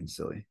just being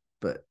silly.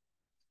 But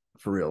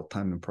for real,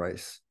 time and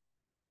price.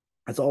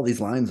 That's all these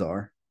lines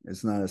are.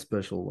 It's not a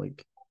special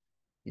like,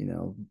 you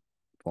know,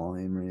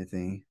 volume or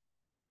anything.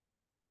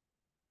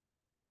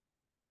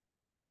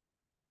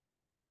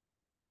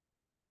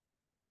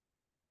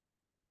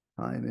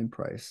 Time and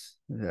price.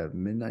 We have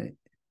midnight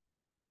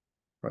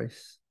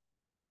price.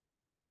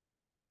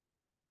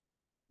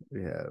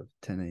 We have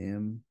 10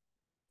 a.m.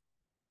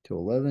 to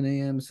 11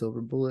 a.m.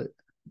 silver bullet.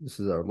 This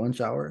is our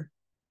lunch hour,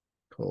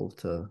 12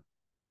 to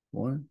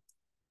 1.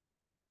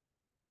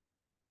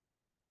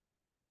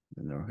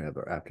 And then we'll have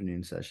our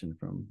afternoon session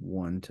from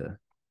 1 to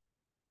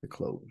the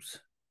close.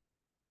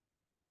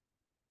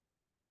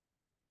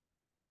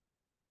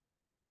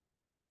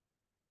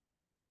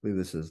 I believe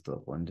this is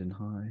the London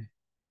high.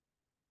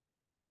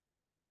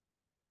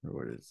 Or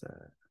what is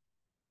that?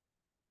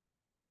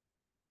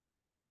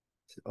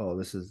 Oh,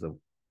 this is the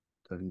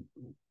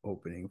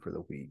opening for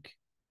the week.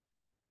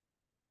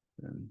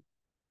 And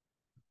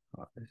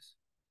highs.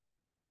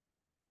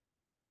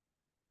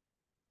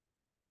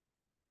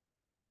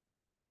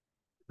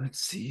 Let's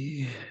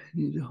see.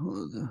 Need to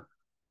hold the.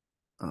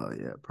 Oh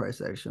yeah, price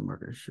action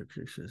market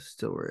structure is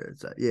still where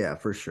it's at. Yeah,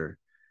 for sure.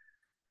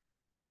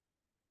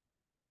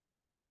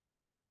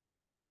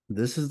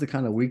 This is the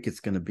kind of week it's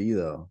going to be,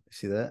 though. You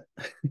see that?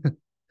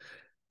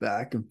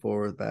 Back and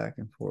forth, back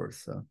and forth.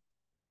 So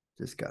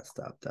just got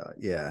stopped out.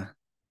 Yeah.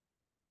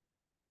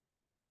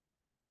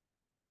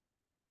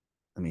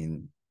 I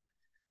mean,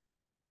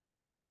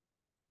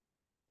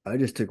 I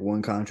just took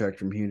one contract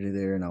from here to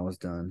there and I was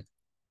done.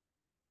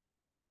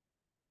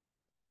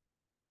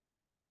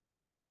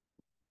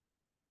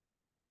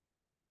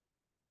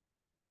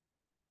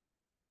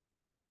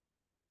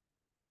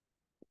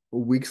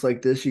 Weeks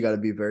like this, you got to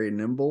be very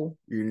nimble.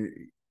 You're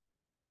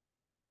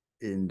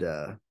and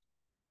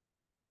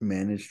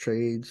manage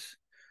trades.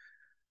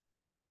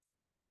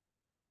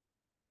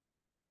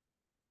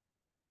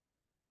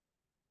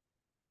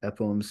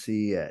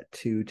 FOMC at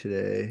 2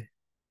 today.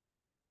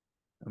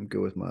 I'm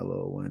good with my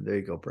low one. There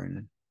you go,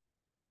 Brandon.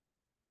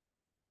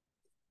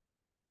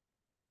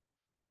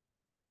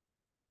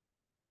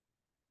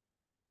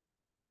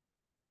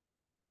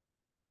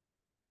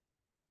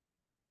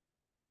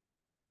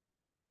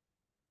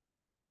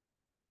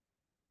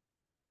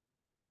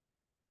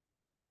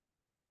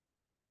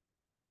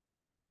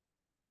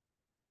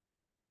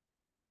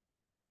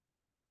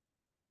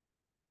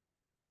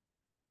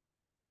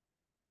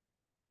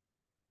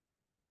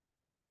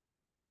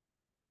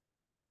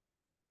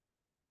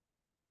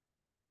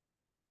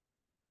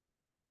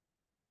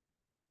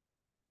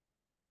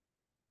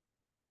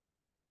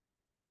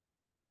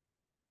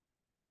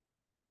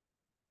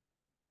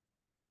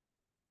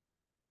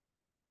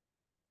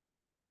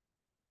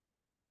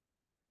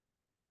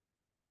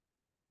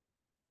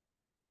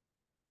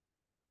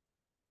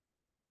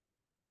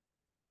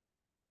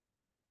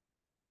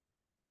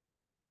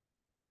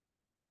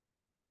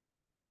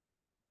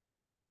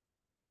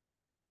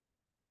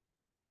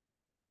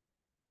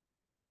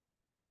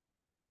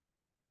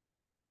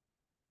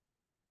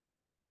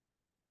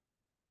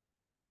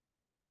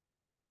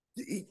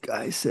 The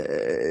guy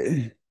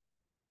say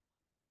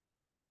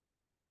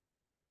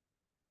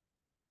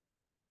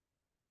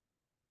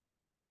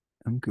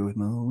I'm good with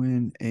my low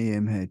win.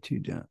 AM had 2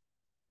 down.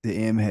 The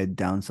AM had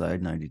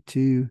downside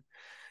 92.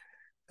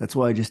 That's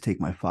why I just take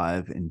my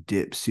 5 and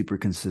dip super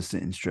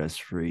consistent and stress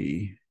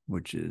free,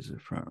 which is a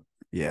front.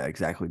 Yeah,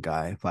 exactly,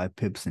 guy. 5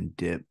 pips and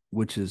dip,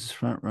 which is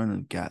front run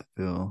of gap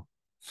fill.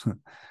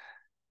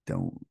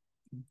 Don't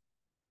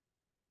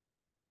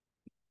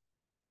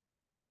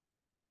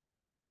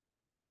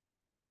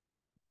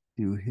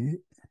do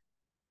hit.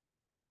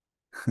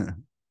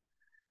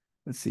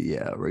 Let's see.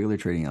 Yeah, regular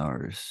trading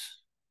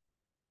hours.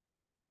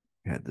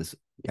 We had this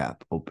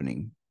gap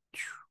opening.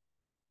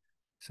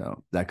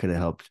 So that could have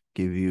helped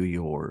give you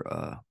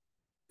your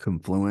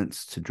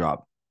confluence to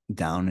drop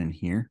down in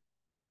here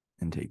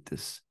and take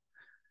this.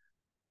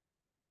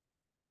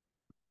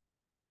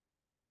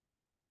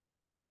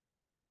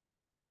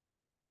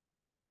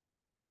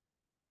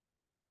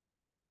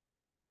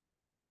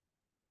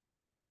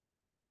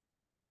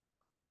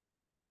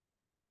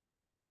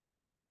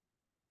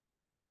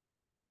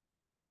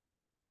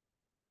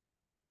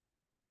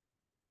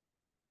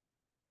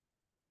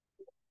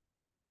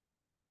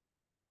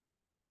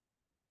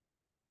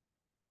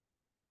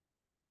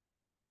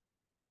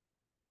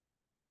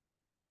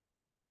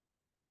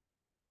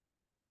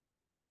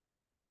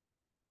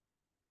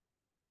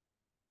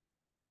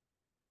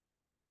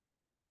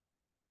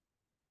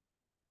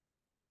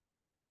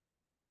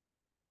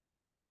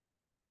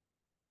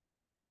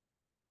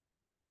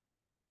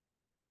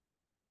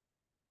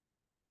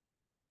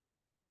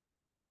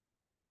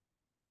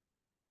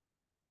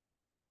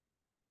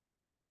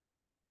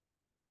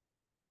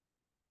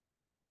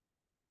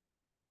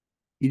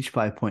 Each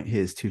 5 point hit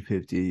is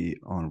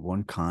 250 on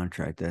one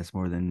contract. That's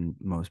more than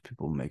most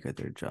people make at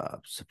their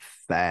jobs.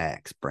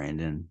 Facts,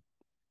 Brandon.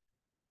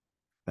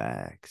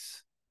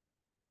 Facts.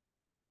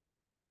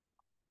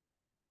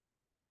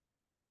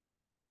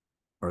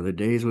 Are there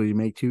days where you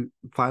make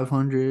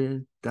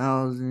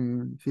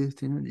 500,000,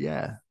 1,500?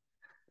 Yeah.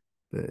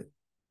 But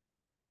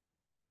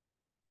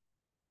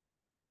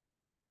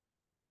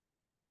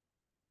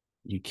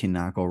you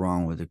cannot go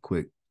wrong with a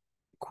quick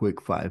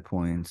 5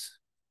 points.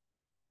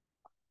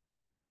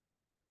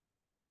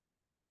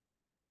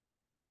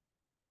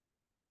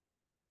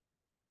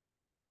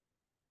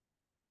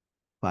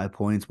 5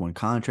 points, one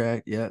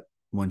contract. Yep.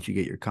 Once you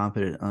get your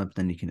confidence up,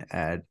 then you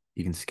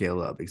can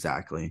scale up.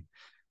 Exactly.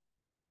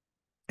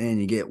 And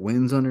you get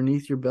wins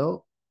underneath your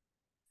belt.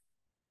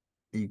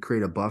 You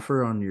create a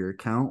buffer on your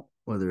account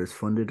whether it's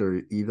funded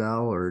or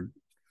eval or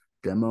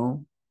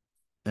demo,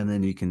 and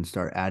then you can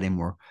start adding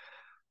more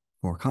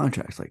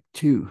contracts, like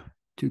two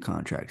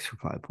contracts for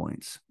 5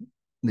 points.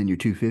 Then your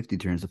 250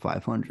 turns to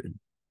 500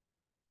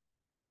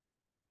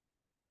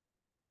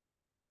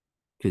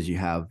 because you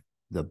have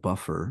the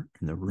buffer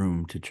and the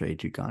room to trade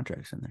two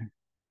contracts in there.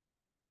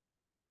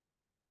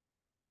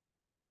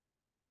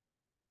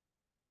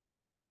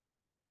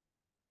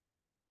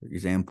 For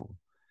example,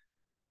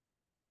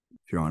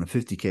 if you're on a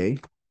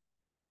 50K,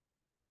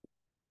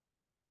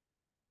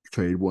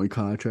 trade one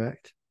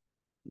contract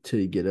till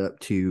you get up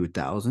to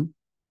 1,000.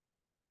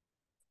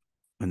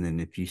 And then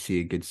if you see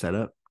a good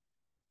setup,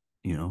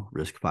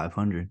 risk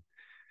 500.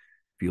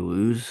 If you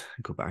lose,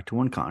 go back to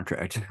one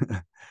contract.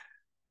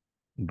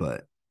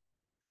 But,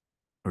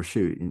 or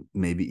shoot,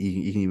 maybe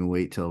you can even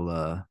wait till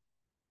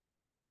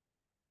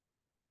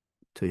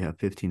you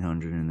have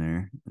 1,500 in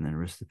there and then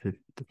risk the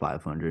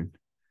 500.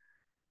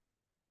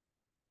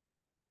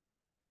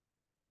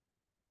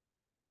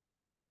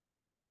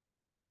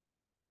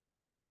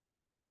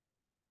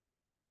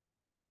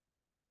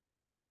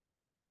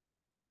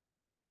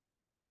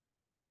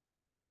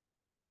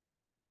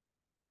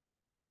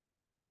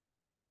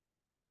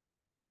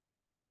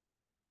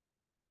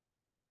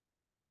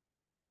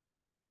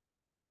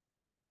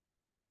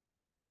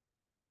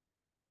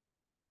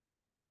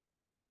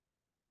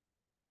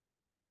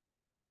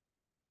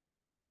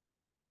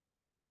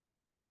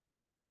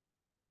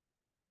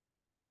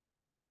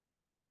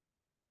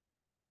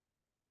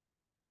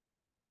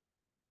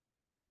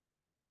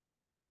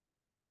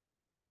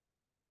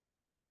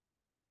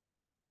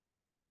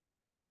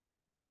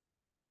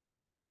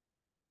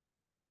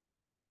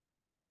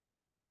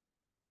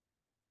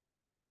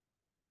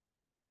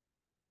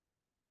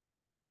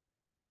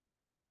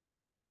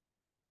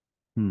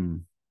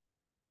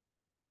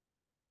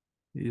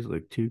 These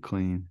look too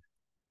clean.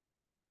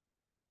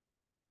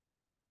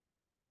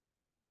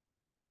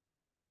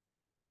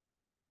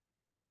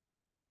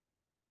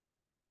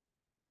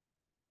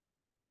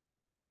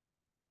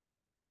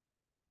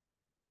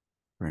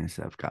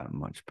 Brandon have gotten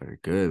much better.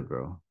 Good,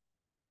 bro.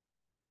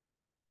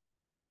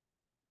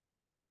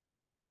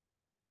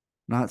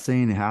 Not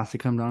saying it has to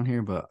come down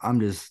here, but I'm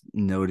just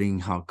noting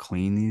how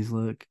clean these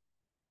look.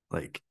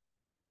 Like,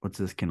 what's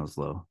this candle's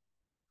low?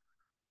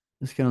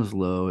 This candle's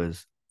low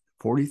is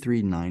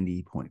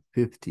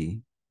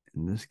 4390.50,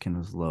 and this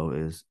candle's low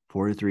is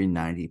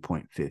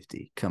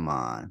 4390.50. Come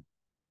on.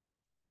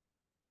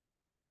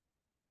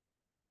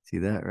 See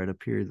that right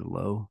up here, the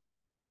low?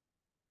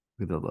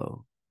 Look at the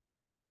low.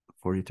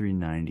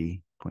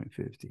 4390.50.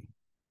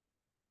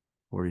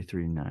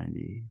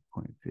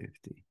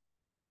 4390.50.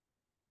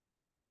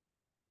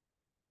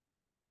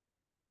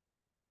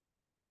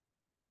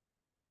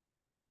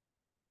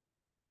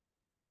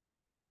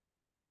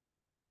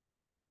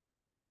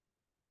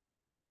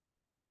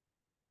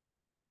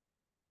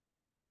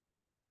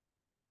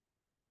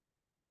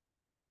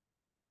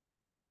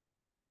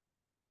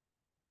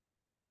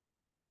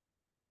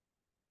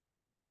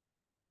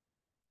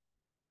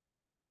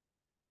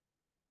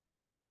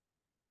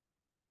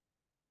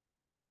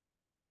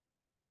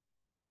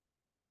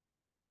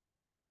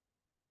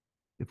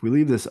 If we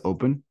leave this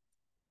open,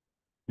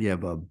 you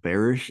have a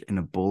bearish and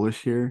a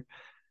bullish here.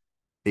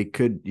 It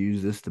could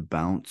use this to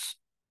bounce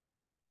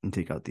and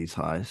take out these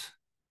highs,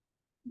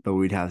 but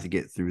we'd have to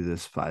get through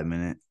this 5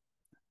 minute.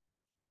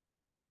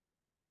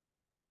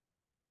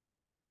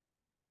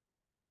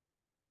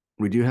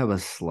 We do have a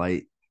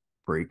slight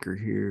breaker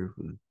here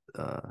with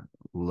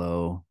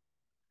low,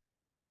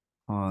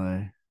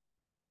 high,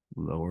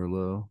 lower,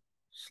 low,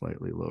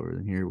 slightly lower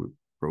than here. We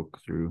broke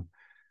through,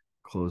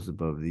 closed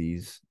above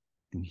these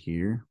in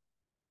here.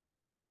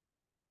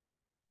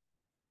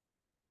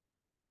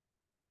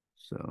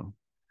 So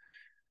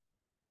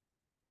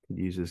could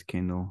use this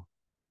candle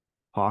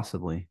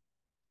possibly,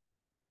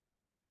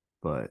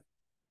 but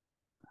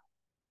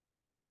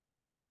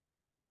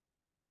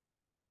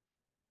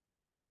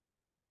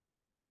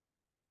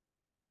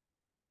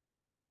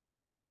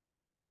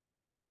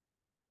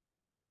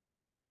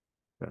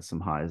got some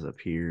highs up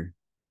here.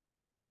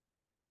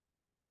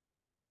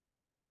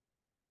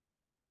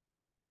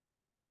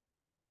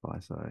 Buy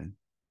side.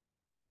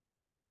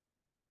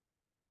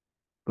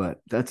 But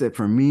that's it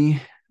for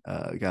me.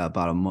 Got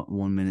about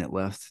 1 minute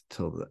left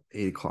till the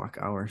 8 o'clock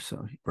hour.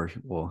 So, or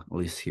well, at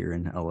least here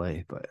in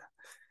LA. But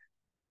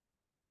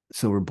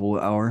silver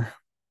bullet hour.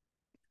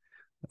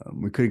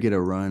 We could get a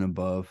run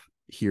above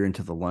here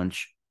into the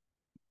lunch.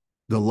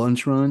 The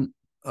lunch run,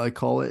 I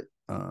call it,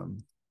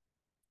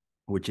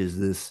 which is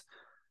this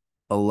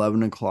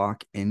 11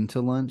 o'clock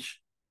into lunch.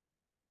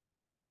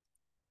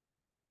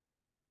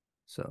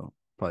 So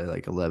probably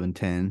like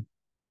 11:10.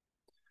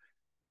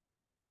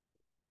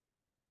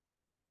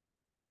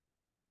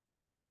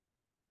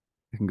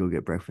 I can go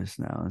get breakfast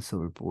now. And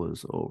silver bullet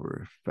is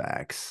over.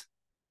 Facts.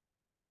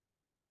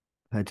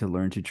 I had to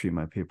learn to treat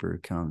my paper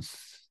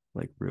accounts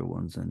like real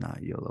ones and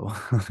not YOLO.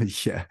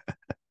 Yeah.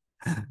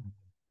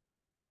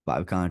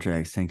 5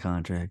 contracts, 10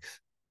 contracts.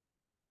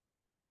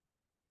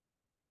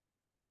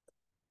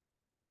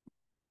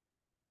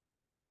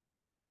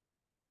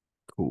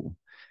 Cool.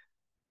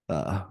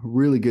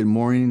 Really good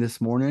morning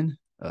this morning.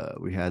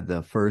 We had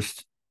the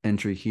first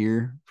entry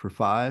here for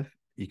 5.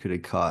 You could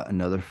have caught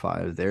another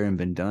 5 there and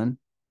been done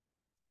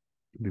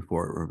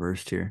before it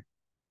reversed here.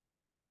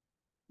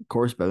 Of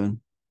course,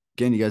 Boone.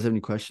 Again, you guys have any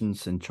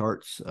questions and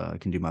charts? I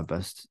can do my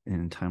best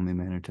in a timely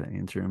manner to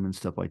answer them and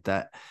stuff like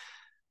that.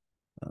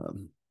 If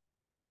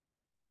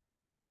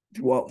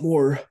you want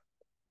more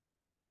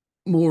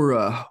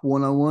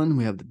one-on-one,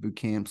 we have the boot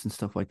camps and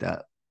stuff like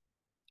that.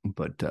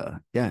 But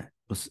yeah,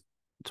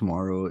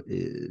 tomorrow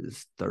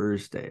is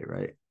Thursday,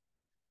 right?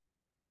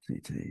 See,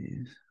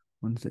 today's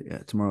Wednesday. Yeah,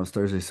 tomorrow is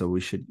Thursday, so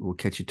we'll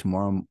catch you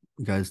tomorrow,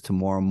 guys,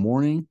 tomorrow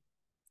morning.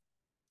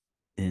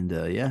 And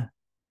yeah,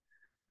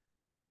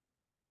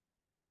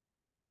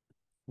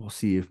 we'll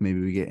see if maybe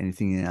we get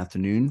anything in the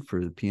afternoon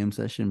for the PM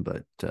session.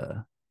 But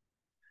yeah,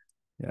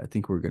 I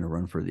think we're gonna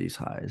run for these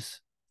highs.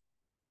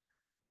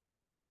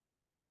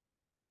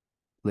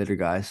 Later,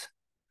 guys.